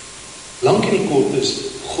 lank in die kort is,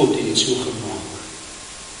 God het dit so gemaak.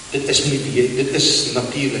 Dit is natuurlijk, dit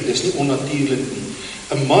is nie onnatuurlik nie.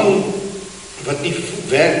 'n man wat nie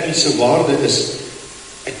werk nie, sy waarde is,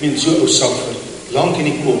 ek meen so ou Saffert, lank in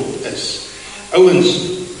die kort is. Ouens,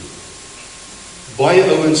 baie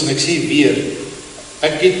ouens, en ek sê weer,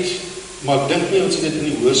 ek het, maar ek dink nie ons het dit in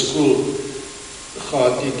die hoërskool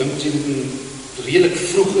gehad, ek dink ons het dit redelik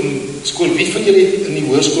vroeg in skool. Wie van julle het in die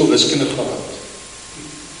hoërskool wiskunde gehad?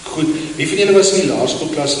 Goed, wie van julle was in die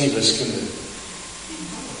laerskoolklas in die wiskunde?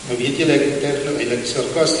 Nou weet julle, ek terg nou eintlik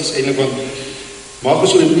sarkasties eintlik, want maak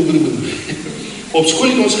ons so op skool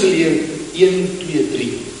het ons geleer 1, 2,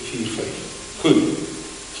 3, 4, 5. Goed.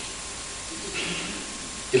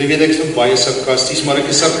 Julle weet ek is nou baie sarkasties, maar ek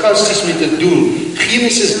is sarkasties met 'n doel.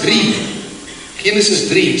 Genesis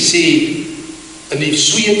 3 sê, in die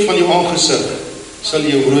sweet van jou aangesig sal jy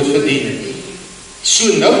jou brood verdien. So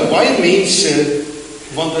nou baie mense,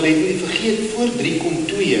 want hulle het nie vergeet, voor 3 kom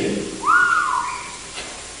 2.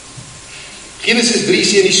 Genesis 3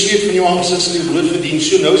 sê, in die sweet van jou aangesig sal jy brood verdien.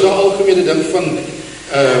 So nou is daar algemene ding van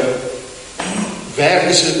werk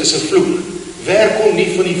is 'n vloek. Werk kom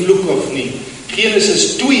nie van die vloek af nie. Genesis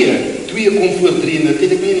 2 kom voor 3, en dit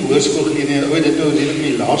het ek nie in die hoërskool geleer nie, ou het dit nou redelik in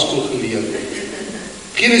die laerskool geleer.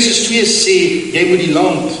 Genesis 2 sê, jy moet die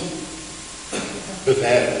land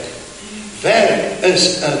bewerk. Werk is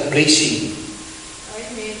 'n blessing.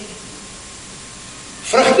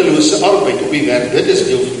 Vrugtelose arbeid op die werk, dit is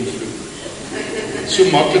deel van die vloek. So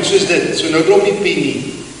maklik soos dit, so nou drop die pen nie.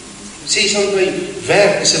 Sê saam met my,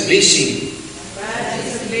 werk is 'n blessing.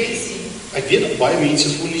 Ek weet, baie mense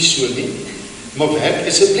voel nie so nie, maar werk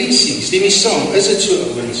is 'n blessing. Stem nie saam, is dit so,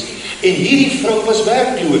 ouens? En hierdie vrou was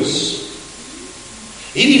werkloos.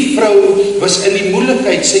 Hierdie vrou was in die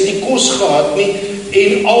moeilikheid, sy het nie kos gehad nie,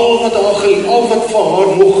 en al wat vir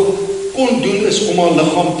haar nog kon doen is om haar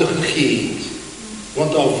liggaam te gegee het.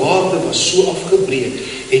 Want haar waarde was so afgebreek.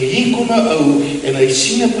 En hier kom 'n ou, en hy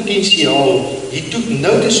sien 'n potensiaal, hy toe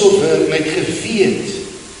nou dis oor, en hy het geweet,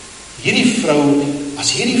 hierdie vrou, as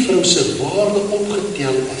hierdie vrou se waarde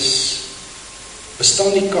opgetel is,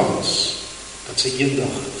 bestaan die kans dat sy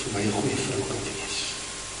eendag vir my 'n goeie vrou kan wees.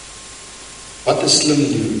 Wat 'n slim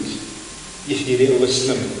dude. Hierdie ou was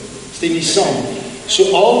slim. Stem nie saam. So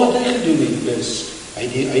al wat hy gedoen het is, hy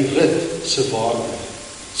het Rut se waarde,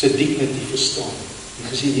 sy dignity verstaan. En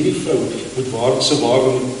gesê, hierdie vrou moet sy waarde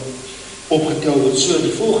moet opgetel word. So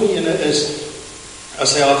die volgende ene is,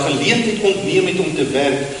 as hy haar geleentheid ontneem het om te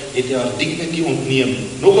werk, het hy haar dignity ontneem.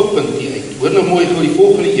 Nog 'n punt hier uit. Hoor nou mooi gou die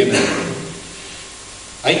volgende ene.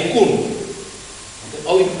 Hy kon,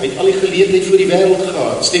 hy het al die geleentheid vir die wêreld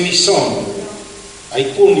gehad, stem nie saam. Hy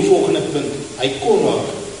kon, die volgende punt, hy kon haar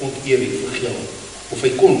onteer het vir geld, of hy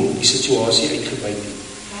kon die situasie uitgebuit het.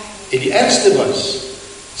 En die ergste was,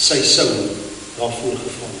 sy sou daarvoor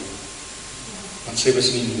geval het, want sy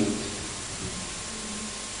was nie nood.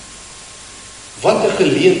 Wat 'n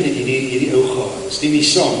geleentheid hierdie ou gehad, stem nie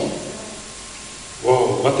saam.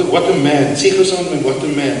 Wow, what a man, sê gou saam met what a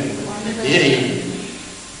man. Jee.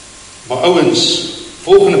 Maar ouens,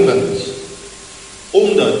 volgende punt,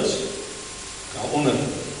 omdat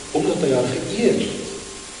hy haar geëer het,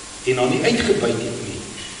 en haar nie uitgebuit het nie,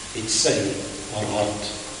 het sy haar hart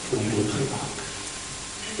vir hom oopgemaak.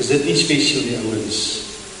 Is dit nie spesiaal nie, ouens?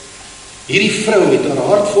 Hierdie vrou het haar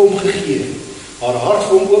hart vir hom gegee, haar hart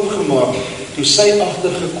vir hom oopgemaak, toe sy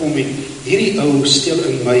agtergekom het, hierdie ou stel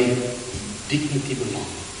in my dignity belang,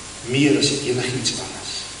 meer as enigiets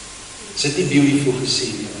anders. Is dit nie beautiful gesê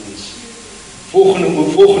nie, ouens? Volgende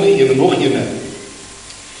ene, nog ene.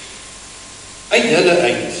 Uit hulle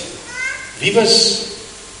uit,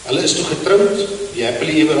 hulle is toe getrouwd, die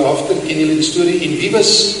happily ever after, ken julle die storie, en wie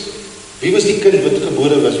was die kind wat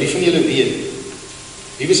gebore was? Wie van julle weet?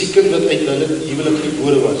 Wie was die kind wat uit hulle huwelik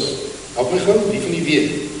gebore was? Help my gou, wie van julle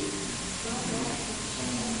weet?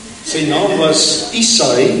 Sy naam was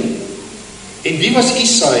Isai, en wie was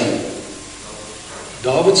Isai?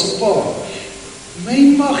 Dawid se pa. My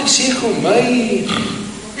mag, ek sê gou my.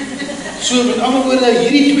 So met ander woorde,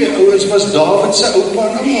 hierdie twee ouens was Dawid se oupa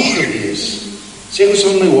en ouma gewees. Sê gou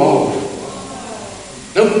so my, wow.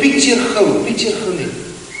 Nou picture gou net.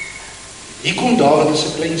 Hier kom Dawid as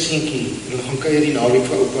 'n klein seentjie, en hulle gaan kuier die naweek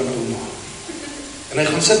vir oupa en ouma. En hy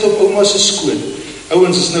gaan sit op ouma se skoot.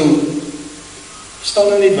 Ouens is nou, staan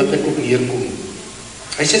nou net wat ek op neerkom.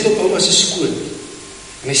 Hy sit op ouma se skoot,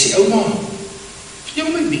 en hy sê, ouma,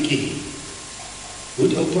 vertel my bietjie, hoe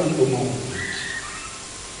het oupa en ouma ontmoet?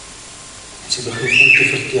 En sy begin om te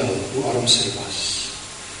vertel hoe arm sy was.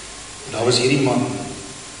 En daar was hierdie man,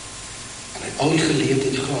 en hy het al die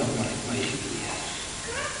geleentheid gehad, maar hy het my geëer.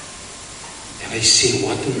 En hy sê,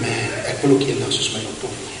 what a man, ek wil ook eendag soos my oupa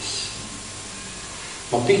wees.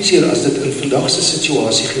 Maar picture as dit in vandagse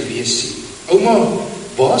situasie gewees het. Ouma,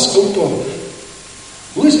 waar is oupa?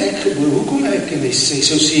 Hoe is ek gebore? Hoe kom ek? En hy sê,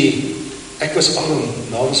 so sê, ek was arm,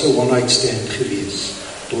 daar was 'n one night stand gewees.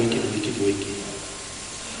 Dooitjie.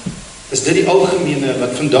 Is dit die algemene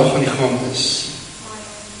wat vandag aan die gang is?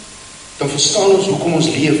 Dan verstaan ons hoekom ons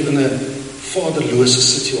leef in 'n vaderlose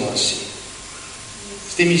situasie.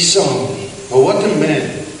 Stem nie saam nie. Maar what a man,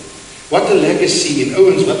 what a legacy, en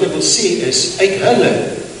ouens, wat ek wil sê is, uit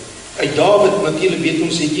Dawid, natuurlik weet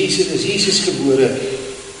ons, is Jesus gebore.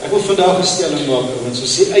 Ek wil vandag 'n stelling maak, ouens,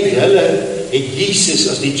 ons sê, uit hulle het Jesus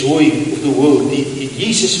as die joy of the world, het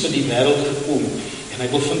Jesus vir die wêreld gekom. En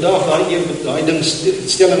ek wil vandag daai ding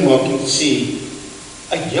stelling maak en sê,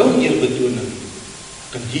 uit jou eerbetoning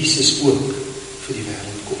kan Jesus ook vir die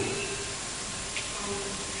wêreld kom.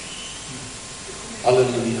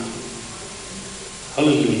 Halleluja.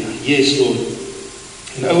 Halleluja. Yes, Lord.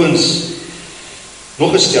 En ouens,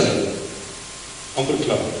 nog 'n stelling. Amper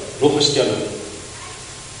klaar. Nog 'n stelling.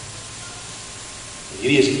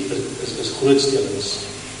 Hierdie is groot stellings.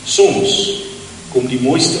 Soms kom die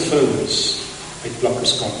mooiste vrouens uit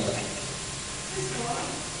plakkerskampe uit.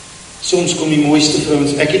 Soms kom die mooiste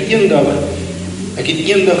vrouens. Ek het eendag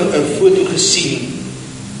 'n foto gesien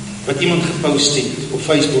wat iemand gepost het op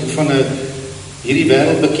Facebook van hierdie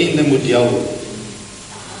wêreldbekende model.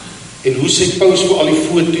 En hoe sy post vir al die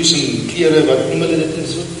foto's en klere, wat noem hulle dit,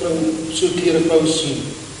 is wat vrou so klere post en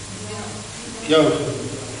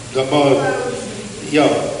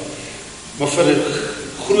maar vir 'n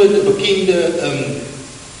groot bekende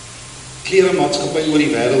kleremaatskappy oor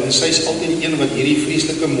die wêreld, en sy is altyd die een wat hierdie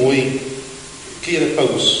vreeslike mooi klere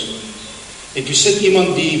post. En toe sit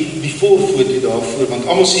iemand die voorfoto daarvoor, want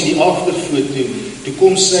almal sien die agterfoto, toe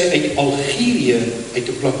kom sy uit Algerië uit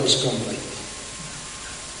 'n plakkerskamp uit.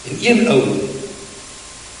 En een ou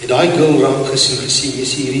het daai girl raak gesien, jy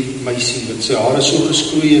sien hierdie meisie wat sy hare so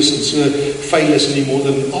geskroei is en so vuil is in die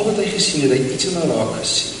modder, en al wat hy gesien het, hy het iets in haar raak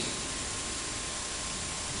gesien.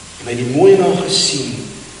 En hy het die mooi in haar gesien,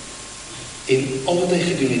 en al wat hy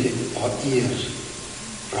gedoen het, het haar eer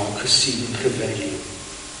raak gesien en gevalue.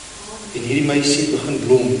 En hierdie meisie het begin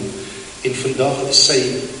blom, en vandag is sy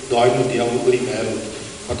daai model oor die wêreld,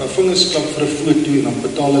 wat haar vingers klap vir 'n foto, en dan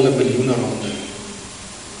betaal hulle miljoene rande.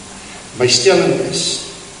 My stelling is,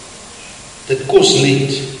 dit kos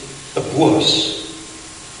net 'n Boas,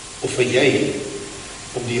 of 'n jy,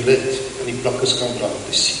 om die rit in die plakkeskamp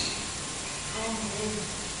te sien.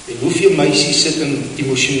 En hoeveel meisies sit in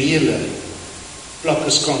emosionele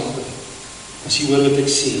plakkeskampe, as jy hoor wat ek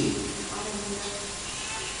sê.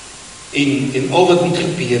 En al wat moet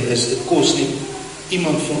gebeur is, dit kos net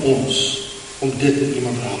iemand van ons, om dit in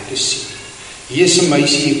iemand raak te sien. Hier is 'n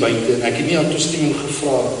meisie hier buite, en ek het nie haar toestemming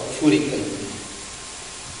gevra voor die tyd nie.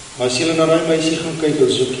 Maar as julle na daai meisie gaan kyk,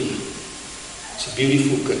 is ookie. It's a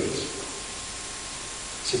beautiful kind.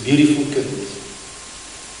 It's a beautiful kind.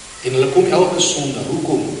 En hulle kom elke Sondag,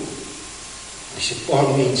 hoekom? Dis 'n paar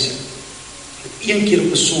mense, wat een keer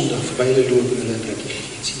op 'n Sondag verby hulle loop en hulle druk die gee,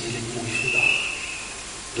 en sê, jy lyk mooi vandag.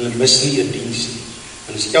 Hulle mis nie 'n diens nie.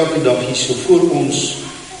 Hulle is elke dag hier so voor ons,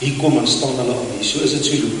 hier kom en staan hulle al hier. So is dit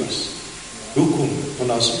so Lukas. Hoekom? Want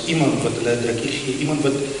daar is iemand wat hulle 'n drukkie gee, iemand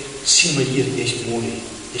wat sien, my Heer, jy's mooi,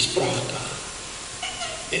 jy's pragtig.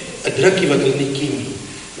 En 'n drukkie wat hulle nie ken nie.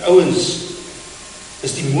 En ouens,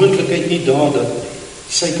 is die moontlikheid nie daar dat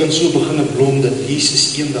sy kan so begin blom, dat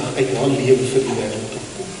Jesus eendag uit haar lewe vir die wêreld kan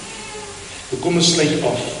kom. Kom ons sluit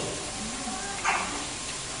af.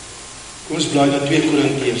 Kom ons blaai na 2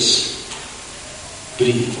 Korintiërs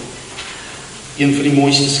 3. Een van die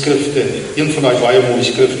mooiste skrifte, een van die baie mooie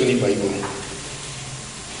skrifte in die Bybel.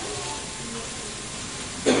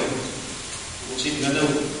 Ons het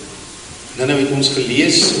nou het ons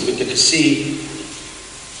gelees, of het ek gesê,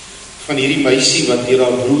 van hierdie meisie wat deur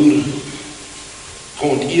haar broer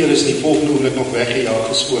geonteer is, die volgende oomblik nog weggejaag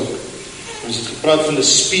is ook. Ons het gepraat van 'n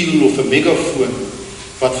spieël of 'n megafoon,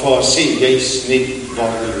 wat vir haar sê, jy's net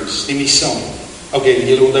waardeloos, stem nie saam. Okay,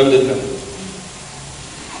 julle onthou dit nou.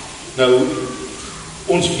 Nou,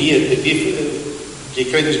 ons weet, jy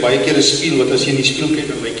kry dus baie keer 'n spieël, wat as jy in die spieël kyk,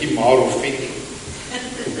 dan lyk jy maar of vet.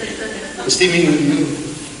 Stem nie,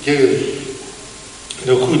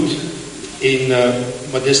 nou goed, en,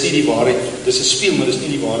 maar dis nie die waarheid, dis 'n spieël, maar dis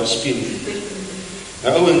nie die ware spieël nie.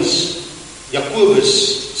 Nou ouens,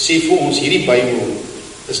 Jakobus sê vir ons, hierdie Bybel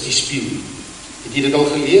is die spieël. Het jy dit al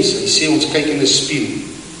gelees? Hy sê ons kyk in 'n spieël.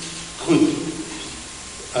 Goed.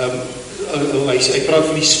 Hy praat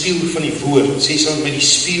van die spieël van die woord. Sê saam met die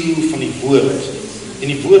spieël van die woord. En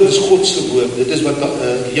die woord is God se woord. Dit is wat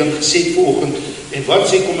Jan gesê het vanoggend. En wat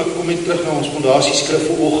sê, kom ek terug na ons fondasieskrif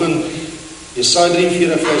vanoggend. Jesaja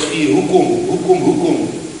 43 vers 4. Hoekom?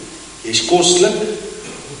 Jy's koslik.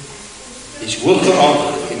 Jy's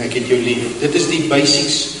hooggeag en ek het jou lief. Dit is die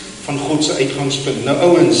basics van God se uitgangspunt. Nou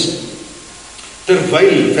ouens,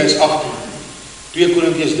 terwyl vers 18. 2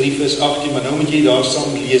 Korintiërs 3 vers 18, maar nou moet jy daar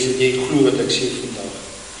saam lees dat jy glo wat ek sê vandag.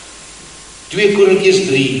 2 Korintiërs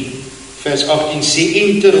 3 vers 18 sê,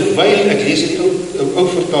 en terwyl, ek lees die ou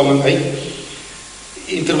vertaling uit,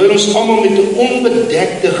 en terwyl ons almal met 'n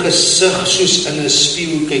onbedekte gesig soos in 'n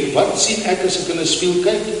spieël kyk. Wat sien ek as ek in 'n spieël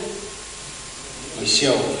kyk?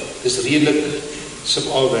 Myself. Dis redelik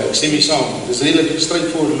sub-alwerk, sê my saam. Dis redelik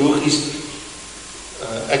straightforward, logies.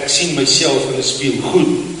 Ek sien myself in 'n spieël. Goed.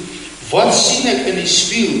 Wat sien ek in die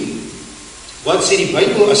spieël? Wat sê die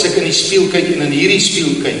Bybel as ek in die spieël kyk en in hierdie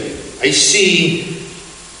spieël kyk? Hy sê,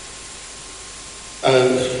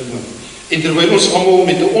 en terwyl ons almal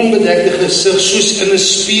met 'n onbedekte gesig soos in 'n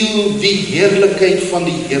spieël die heerlikheid van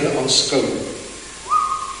die Here aanskou.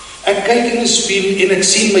 Ek kyk in 'n spieël en ek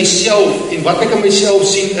sien myself, en wat ek in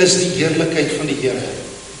myself sien is die heerlikheid van die Here.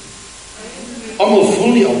 Almal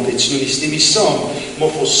voel nie altyd so nie, stem nie saam, maar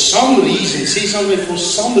for some reason, sê saam met for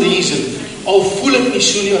some reason, al voel ek nie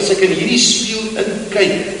so nie, as ek in hierdie spieël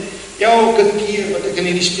inkyk, elke keer wat ek in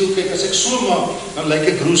hierdie spieël kyk, as ek so maak, dan lyk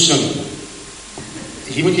ek gruesome.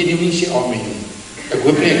 Hier moet jy nie sê amen nie. Ek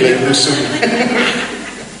hoop nie ek lyk gruesome nie.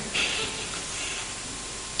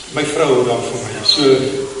 My vrou hou daarvan vir my, so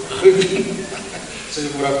goed. Sy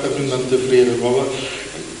is pragtig en dan tevrede, maar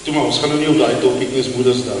toe maar, ons gaan nou nie op daai topic, is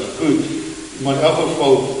Moedersdag. Goed, maar in elk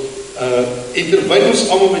geval, en terwyl ons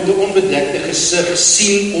almal met 'n onbedekte gesig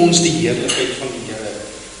sien ons die heerlikheid van die Here.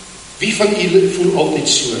 Wie van julle voel altyd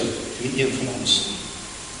so? Nie een van ons nie.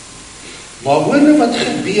 Maar hoor nou wat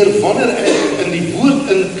gebeur wanneer ek in die woord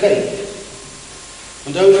inkyk.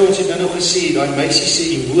 Onthou nou, ons het nou gesê, daai meisie se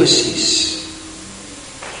emosies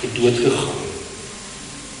het doodgegaan.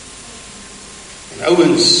 En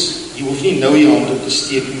ouens, jy hoef nie nou jy hand op te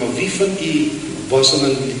steek, maar wie van u was al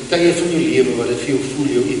in die tye van jou lewe wat dit vir jou voel,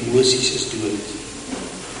 jou emosies is dood.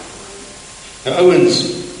 Nou ouens,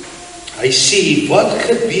 hy sê, wat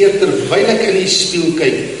gebeur terwyl ek in die spieël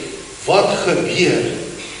kyk? Wat gebeur?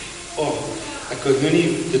 Ek kan nou nie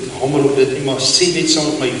dit hamer op dit nie, maar sê net saam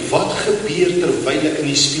met my, wat gebeur terwyl ek in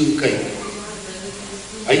die spieël kyk?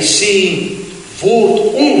 Hy sê,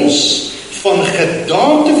 word ons van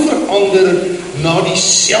gedaante verander na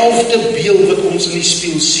dieselfde beeld wat ons in die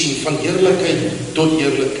spieël sien, van heerlikheid tot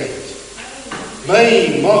heerlikheid. My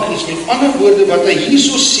magies, met ander woorde, wat hy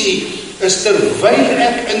hierso sê, is terwyl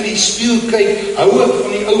ek in die spieël kyk, hou ek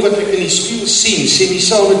van die ou wat ek in die spieël sien, sê nie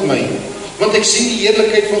saam met my, want ek sien die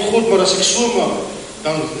heerlikheid van God, maar as ek so maak,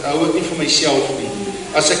 dan hou ek nie van myself nie.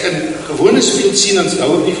 As ek in gewone spieël sien, dan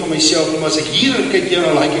hou ek nie van myself nie, maar as ek hierin kyk,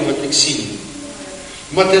 dan like ek wat ek sien.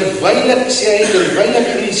 Maar terwyl ek, sê hy, terwyl ek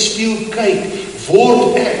in die spieël kyk,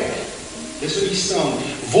 word ek, dis wat hier staan,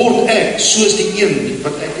 word ek soos die een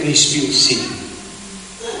wat ek in die spieël sien.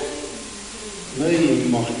 Nee,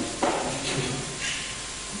 mag nie.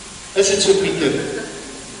 Is dit so, Pieter?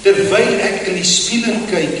 Terwyl ek in die spieël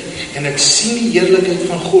kyk en ek sien die heerlikheid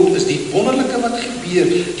van God, is die wonderlike wat gebeur,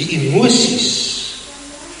 die emosies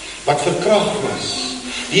wat verkragt was,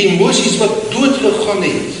 die emosies wat doodgegaan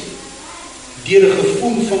het, deur 'n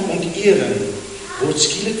gevoel van onteering, word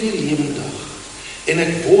skielik weer lewendig. En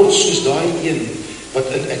ek word soos daai een wat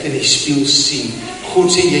ek in die spieël sien.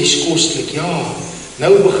 God sê, jy's koslik. Ja,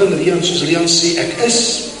 nou begin Rian, soos Rian sê, ek is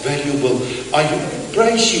valuable. I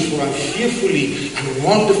praise you for I'm fearfully and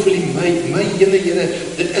wonderfully made. My Here,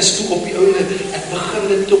 dit is toe op die ouene, ek begin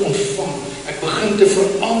dit te ontvang, ek begin te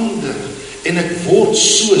verander, en ek word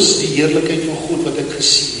soos die heerlikheid van God wat ek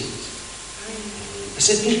gesien het. Is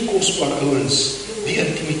dit nie kosbaar, ouens, die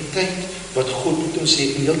intimiteit wat God met ons sê,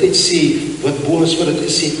 en die hele tyd sê, wat Boas wat het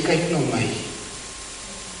gesê, kyk na my,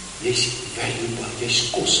 jy's valuable, jy's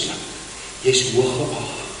koslik, jy's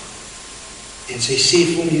hooggeag, en sy sê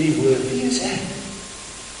vir hom hierdie woord, wie is ek?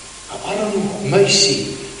 'n arme meisie,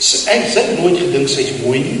 sy het nooit gedink sy's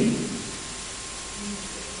mooi nie.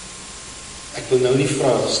 Ek wil nou nie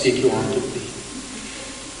vra, steek jou hand op nie.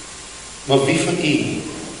 Maar wie van u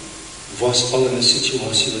was al in 'n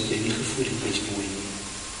situasie wat jy nie gevoel het, jy's mooi nie?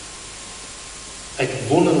 Ek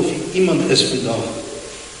wonder of iemand is vandag,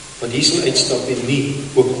 wat hier sal uitstap en nie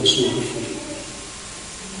ook al so gevoel het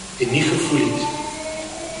nie. En nie gevoel het.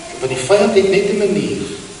 Want die vyand het net 'n manier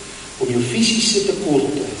om jou fisiese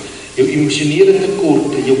tekorte, jou emosionele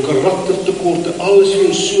tekorte, jou karakter tekorte, alles vir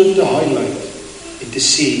jou so te highlight en te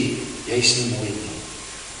sê, jy is nie mooi nie.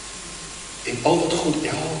 En al wat God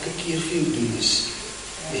elke keer vir jou doen is,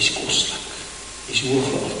 jy is koslik, jy is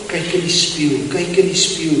hooggeag, kyk in die spieël, kyk in die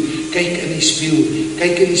spieël, kyk in die spieël,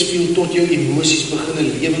 kyk in die spieël, tot jou emosies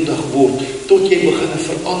begin lewendig word, tot jy begin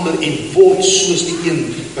verander en word soos die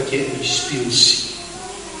een wat jy in die spieël sien.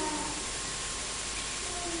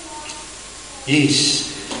 Yes,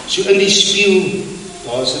 so in die spieël,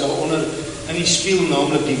 daar is daaronder, in die spieël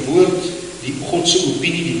naamlik die woord, die Godse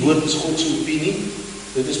opinie, die woord is Godse opinie,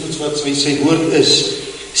 dit is wat sy woord is,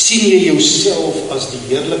 sien jy jouself as die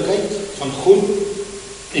heerlikheid van God,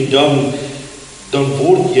 en dan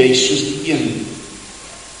word jy soos die een,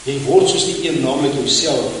 jy word soos die een, naamlik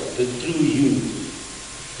jouself, the true you,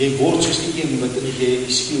 jy word soos die een wat jy in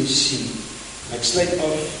die spieël sien. Ek sluit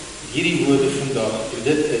af hierdie woorde vandag, en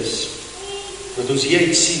dit is, wat ons hier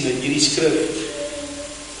uit sien in hierdie skrif,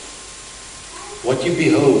 what you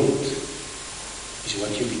behold is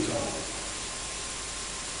what you become.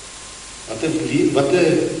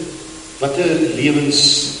 Wat 'n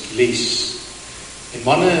lewensles. En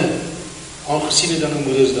manne, aangesien dit dan 'n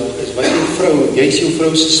Moedersdag is, wat jou vrou, jy is jou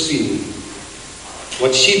vrou se spieël.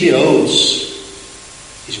 What she beholds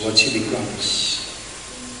is what she becomes.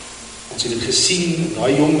 Ons het dit gesien,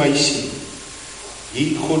 daai jong meisie,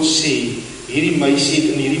 hier God sê, hierdie meisie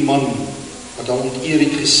het in hierdie man, wat haar onteer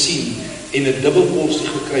het gesien, en 'n dubbelporsie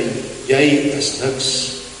gekry, jy is niks,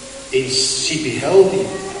 en she beheld it,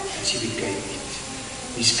 and she became it.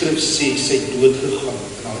 Die skrif sê, sy dood gegaan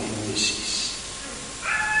in haar emosies.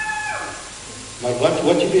 Maar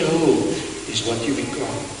what you behold, is what you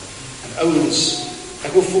become. En ouens,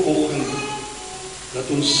 ek wil vanoggend, dat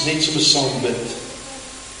ons net sommer saam bid.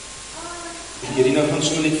 En Irina gaan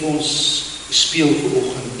sommer net vir ons speel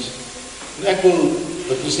vanoggend. En ek wil,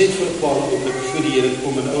 dat ons net vir 'n paar oomblikke voor die Here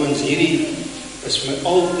kom, en ouens, hierdie is vir my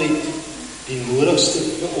altyd die nodigste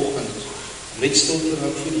vanoggend, om net stil te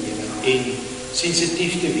raak vir die Here, en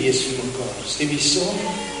sensitief te wees vir mekaar. Stem jy saam?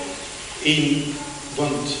 En,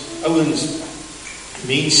 want, ouens,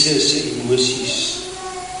 mense se emosies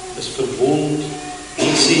is verwond,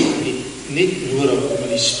 mense het net nodig om in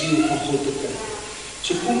die spieël van God te kyk,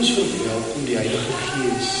 So kom ons verwelkom die Heilige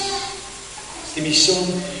Gees. Stem jy saam?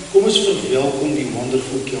 Kom ons verwelkom die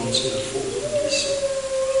wonderful Counselor volgende Jesus.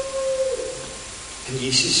 In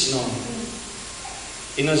Jesus naam.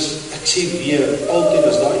 En as ek sê weer, altyd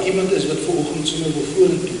as daar iemand is wat vanoggend sommer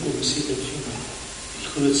vorentoe kom, sê dit vir my, die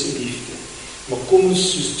grootste liefde. Maar kom ons,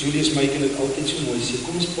 soos Julius Mike en dit altyd so mooi sê,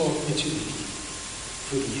 kom ons praat met so liefde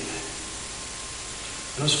vir die Here.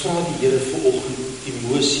 En ons vra die Here vanoggend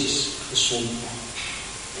emosies gesond maak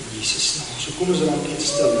in Jesus naam. So kom ons raak net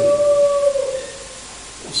stil.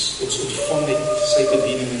 Ons ontvang net sy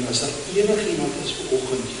bediening en as daar enigiemand is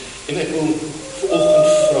vanoggend en ek wil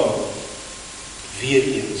vanoggend vra weer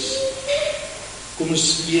eens. Kom ons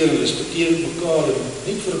eer en respekteer mekaar en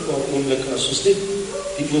net vir 'n paar oomblikke as ons net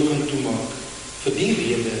die oë kan toemaak. Vir die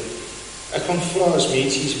rede, ek gaan vra as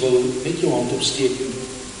mense wil net jou hand opsteek en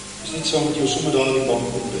is net saam met jou sommer daar in die bank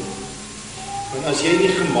op bid. Want as jy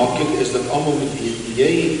nie gemaklik is, dat almal moet weet,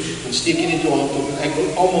 jy dan steek jy net jou hand op en ek wil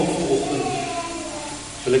almal vanoggend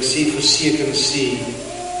wil ek sê verseker en sê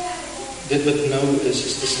dit wat nou is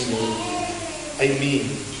tussen jou.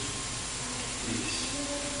 Amen.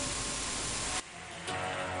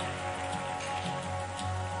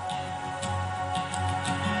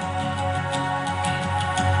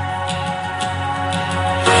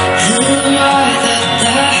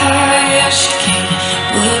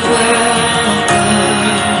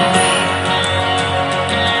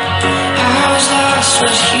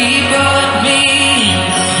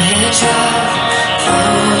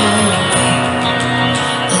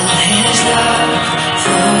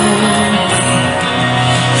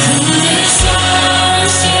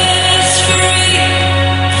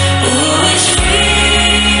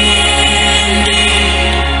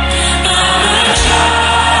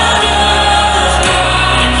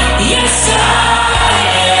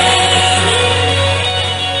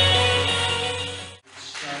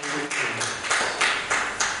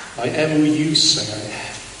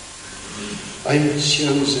 I am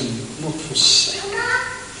chosen, not forsaken.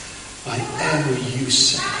 I am who you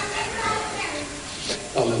say I am.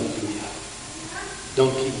 Hallelujah.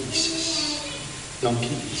 Dankie Jesus.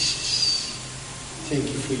 Dankie Jesus. Thank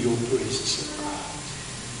you for your presence, O God.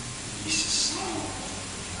 Jesus.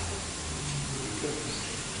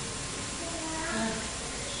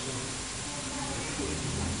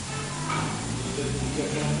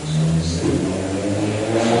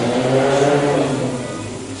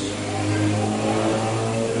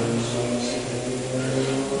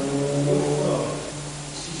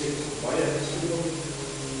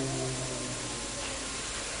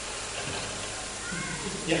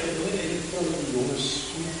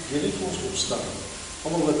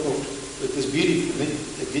 Allemaal wat ook, het is beautiful, net,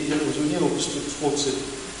 ek weet julle, ons wil nie op een stuk spot sit,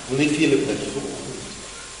 wil net vir julle bid vanoggend.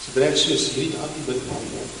 So dreig soos hierdie aan die bid man.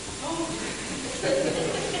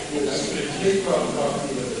 Net praat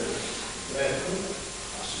die bid. Dreig.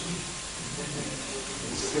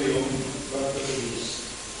 En sê om, wat het is.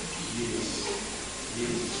 Jezus.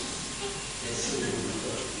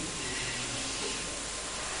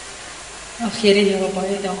 Ag Here, ja,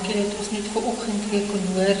 baie dankie dat ons net vanoggend weer kon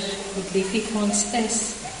hoor hoe lief U vir ons is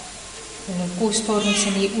en hoe kosbaar ons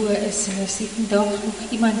in U oë is en as vandag nog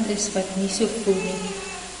iemand is wat nie so voel nie.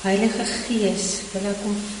 Heilige Gees, wil ek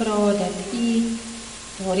kom vra dat U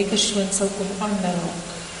daardie persoon sal kom aanraak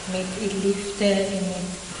met U liefde en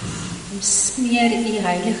met smeer U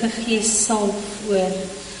Heilige Gees salf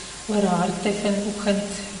oor harte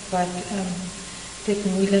vanoggend wat dit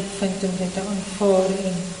moeilik vind om dit te aanvaar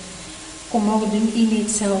en kom maar doen U net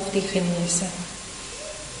self die genesing.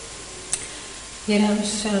 Here,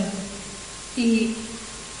 ons U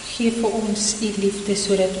gee vir ons U liefde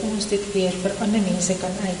sodat ons dit weer vir ander mense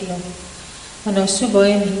kan uitdeel. Want daar is so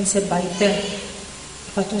baie mense buite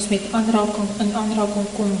wat ons met in aanraking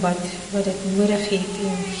kom wat dit nodig het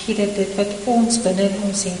en gee dit wat ons binne in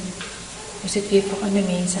ons het, ons dit weer vir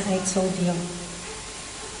ander mense uit sal deel.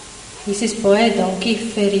 Jesus, baie dankie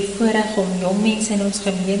vir die voorreg om jong mense in ons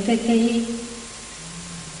gemeente te hê.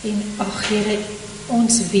 En ag Here,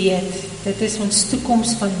 ons weet, dit is ons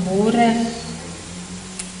toekoms van môre.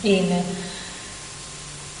 En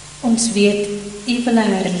ons weet, U wil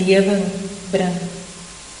 'n herlewing bring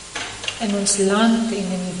in ons land en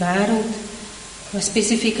in die wêreld, maar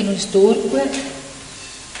spesifiek in ons dorp ook.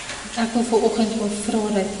 Ek wil vanoggend vra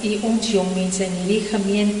dat U ons jong mense in hierdie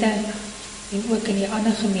gemeente en ook in die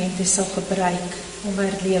ander gemeente sal gebruik om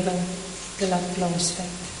herlewing te laat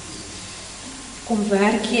plaasvind. Kom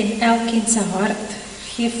werk jy in elkeen se hart,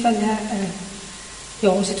 geef hulle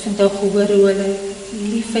ons het vandag gehoor hoe hulle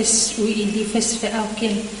lief is, hoe U lief is vir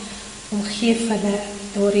elkeen, om geef hulle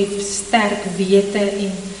daardie sterk wete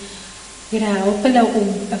en Here, help hulle om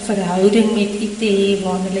 'n verhouding met U te hê,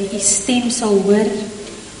 waar hulle U stem sal hoor,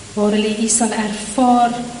 waar hulle U sal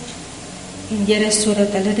ervaar, en Here,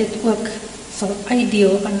 sodat hulle dit ook sal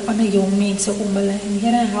uitdeel aan ander jong mense om hulle, en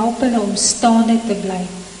Here, help hulle om staande te bly,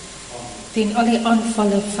 teen al die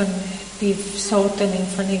aanvalle van die Satan en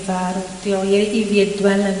van die wêreld. Ja, Here, U weet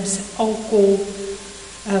dwelms, alkohol,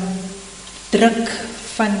 druk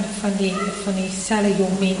van dieselfde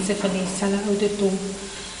jong mense, van dieselfde ouderdom,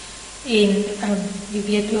 en U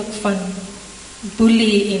weet ook van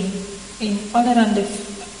boelie en allerhande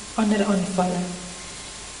ander aanvalle.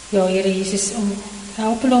 Ja, Here Jesus,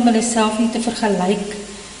 help hulle om hulle self nie te vergelyk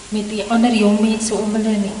met die ander jong mense om hulle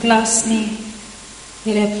in die klas nie.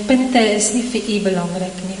 Here, punte is nie vir U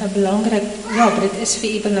belangrik nie. Dit is vir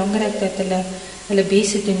U belangrik dat hulle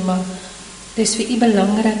beste doen, maar dit is vir U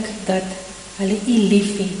belangrik dat hulle U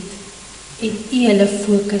lief het en U hulle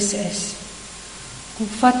fokus is. Kom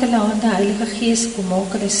vat hulle aan die Heilige Gees, kom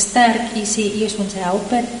maak hulle sterk. U sê U is ons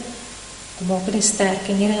helper. Kom maak hulle sterk,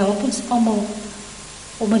 en Here, help ons almal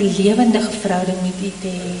om 'n lewendige verhouding met U te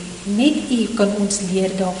hê. Net U kan ons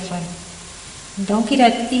leer daarvan. En dankie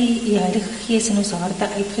dat U Heilige Gees in ons harte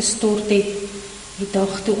uitgestort het, die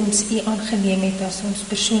dag toe ons U aangeneem het as ons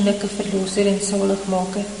persoonlike verlosser en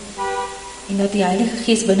saligmaker. En dat die Heilige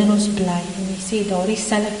Gees binne ons bly, en U sê daardie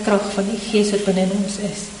selfde krag van die Gees wat binne ons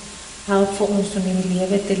is, help vir ons om in die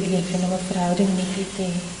lewe te leef en om 'n verhouding met U te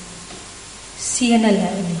hê. Seën hulle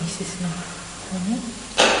in Jesus naam. Amen.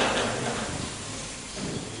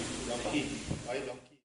 Dankie. Baie dankie.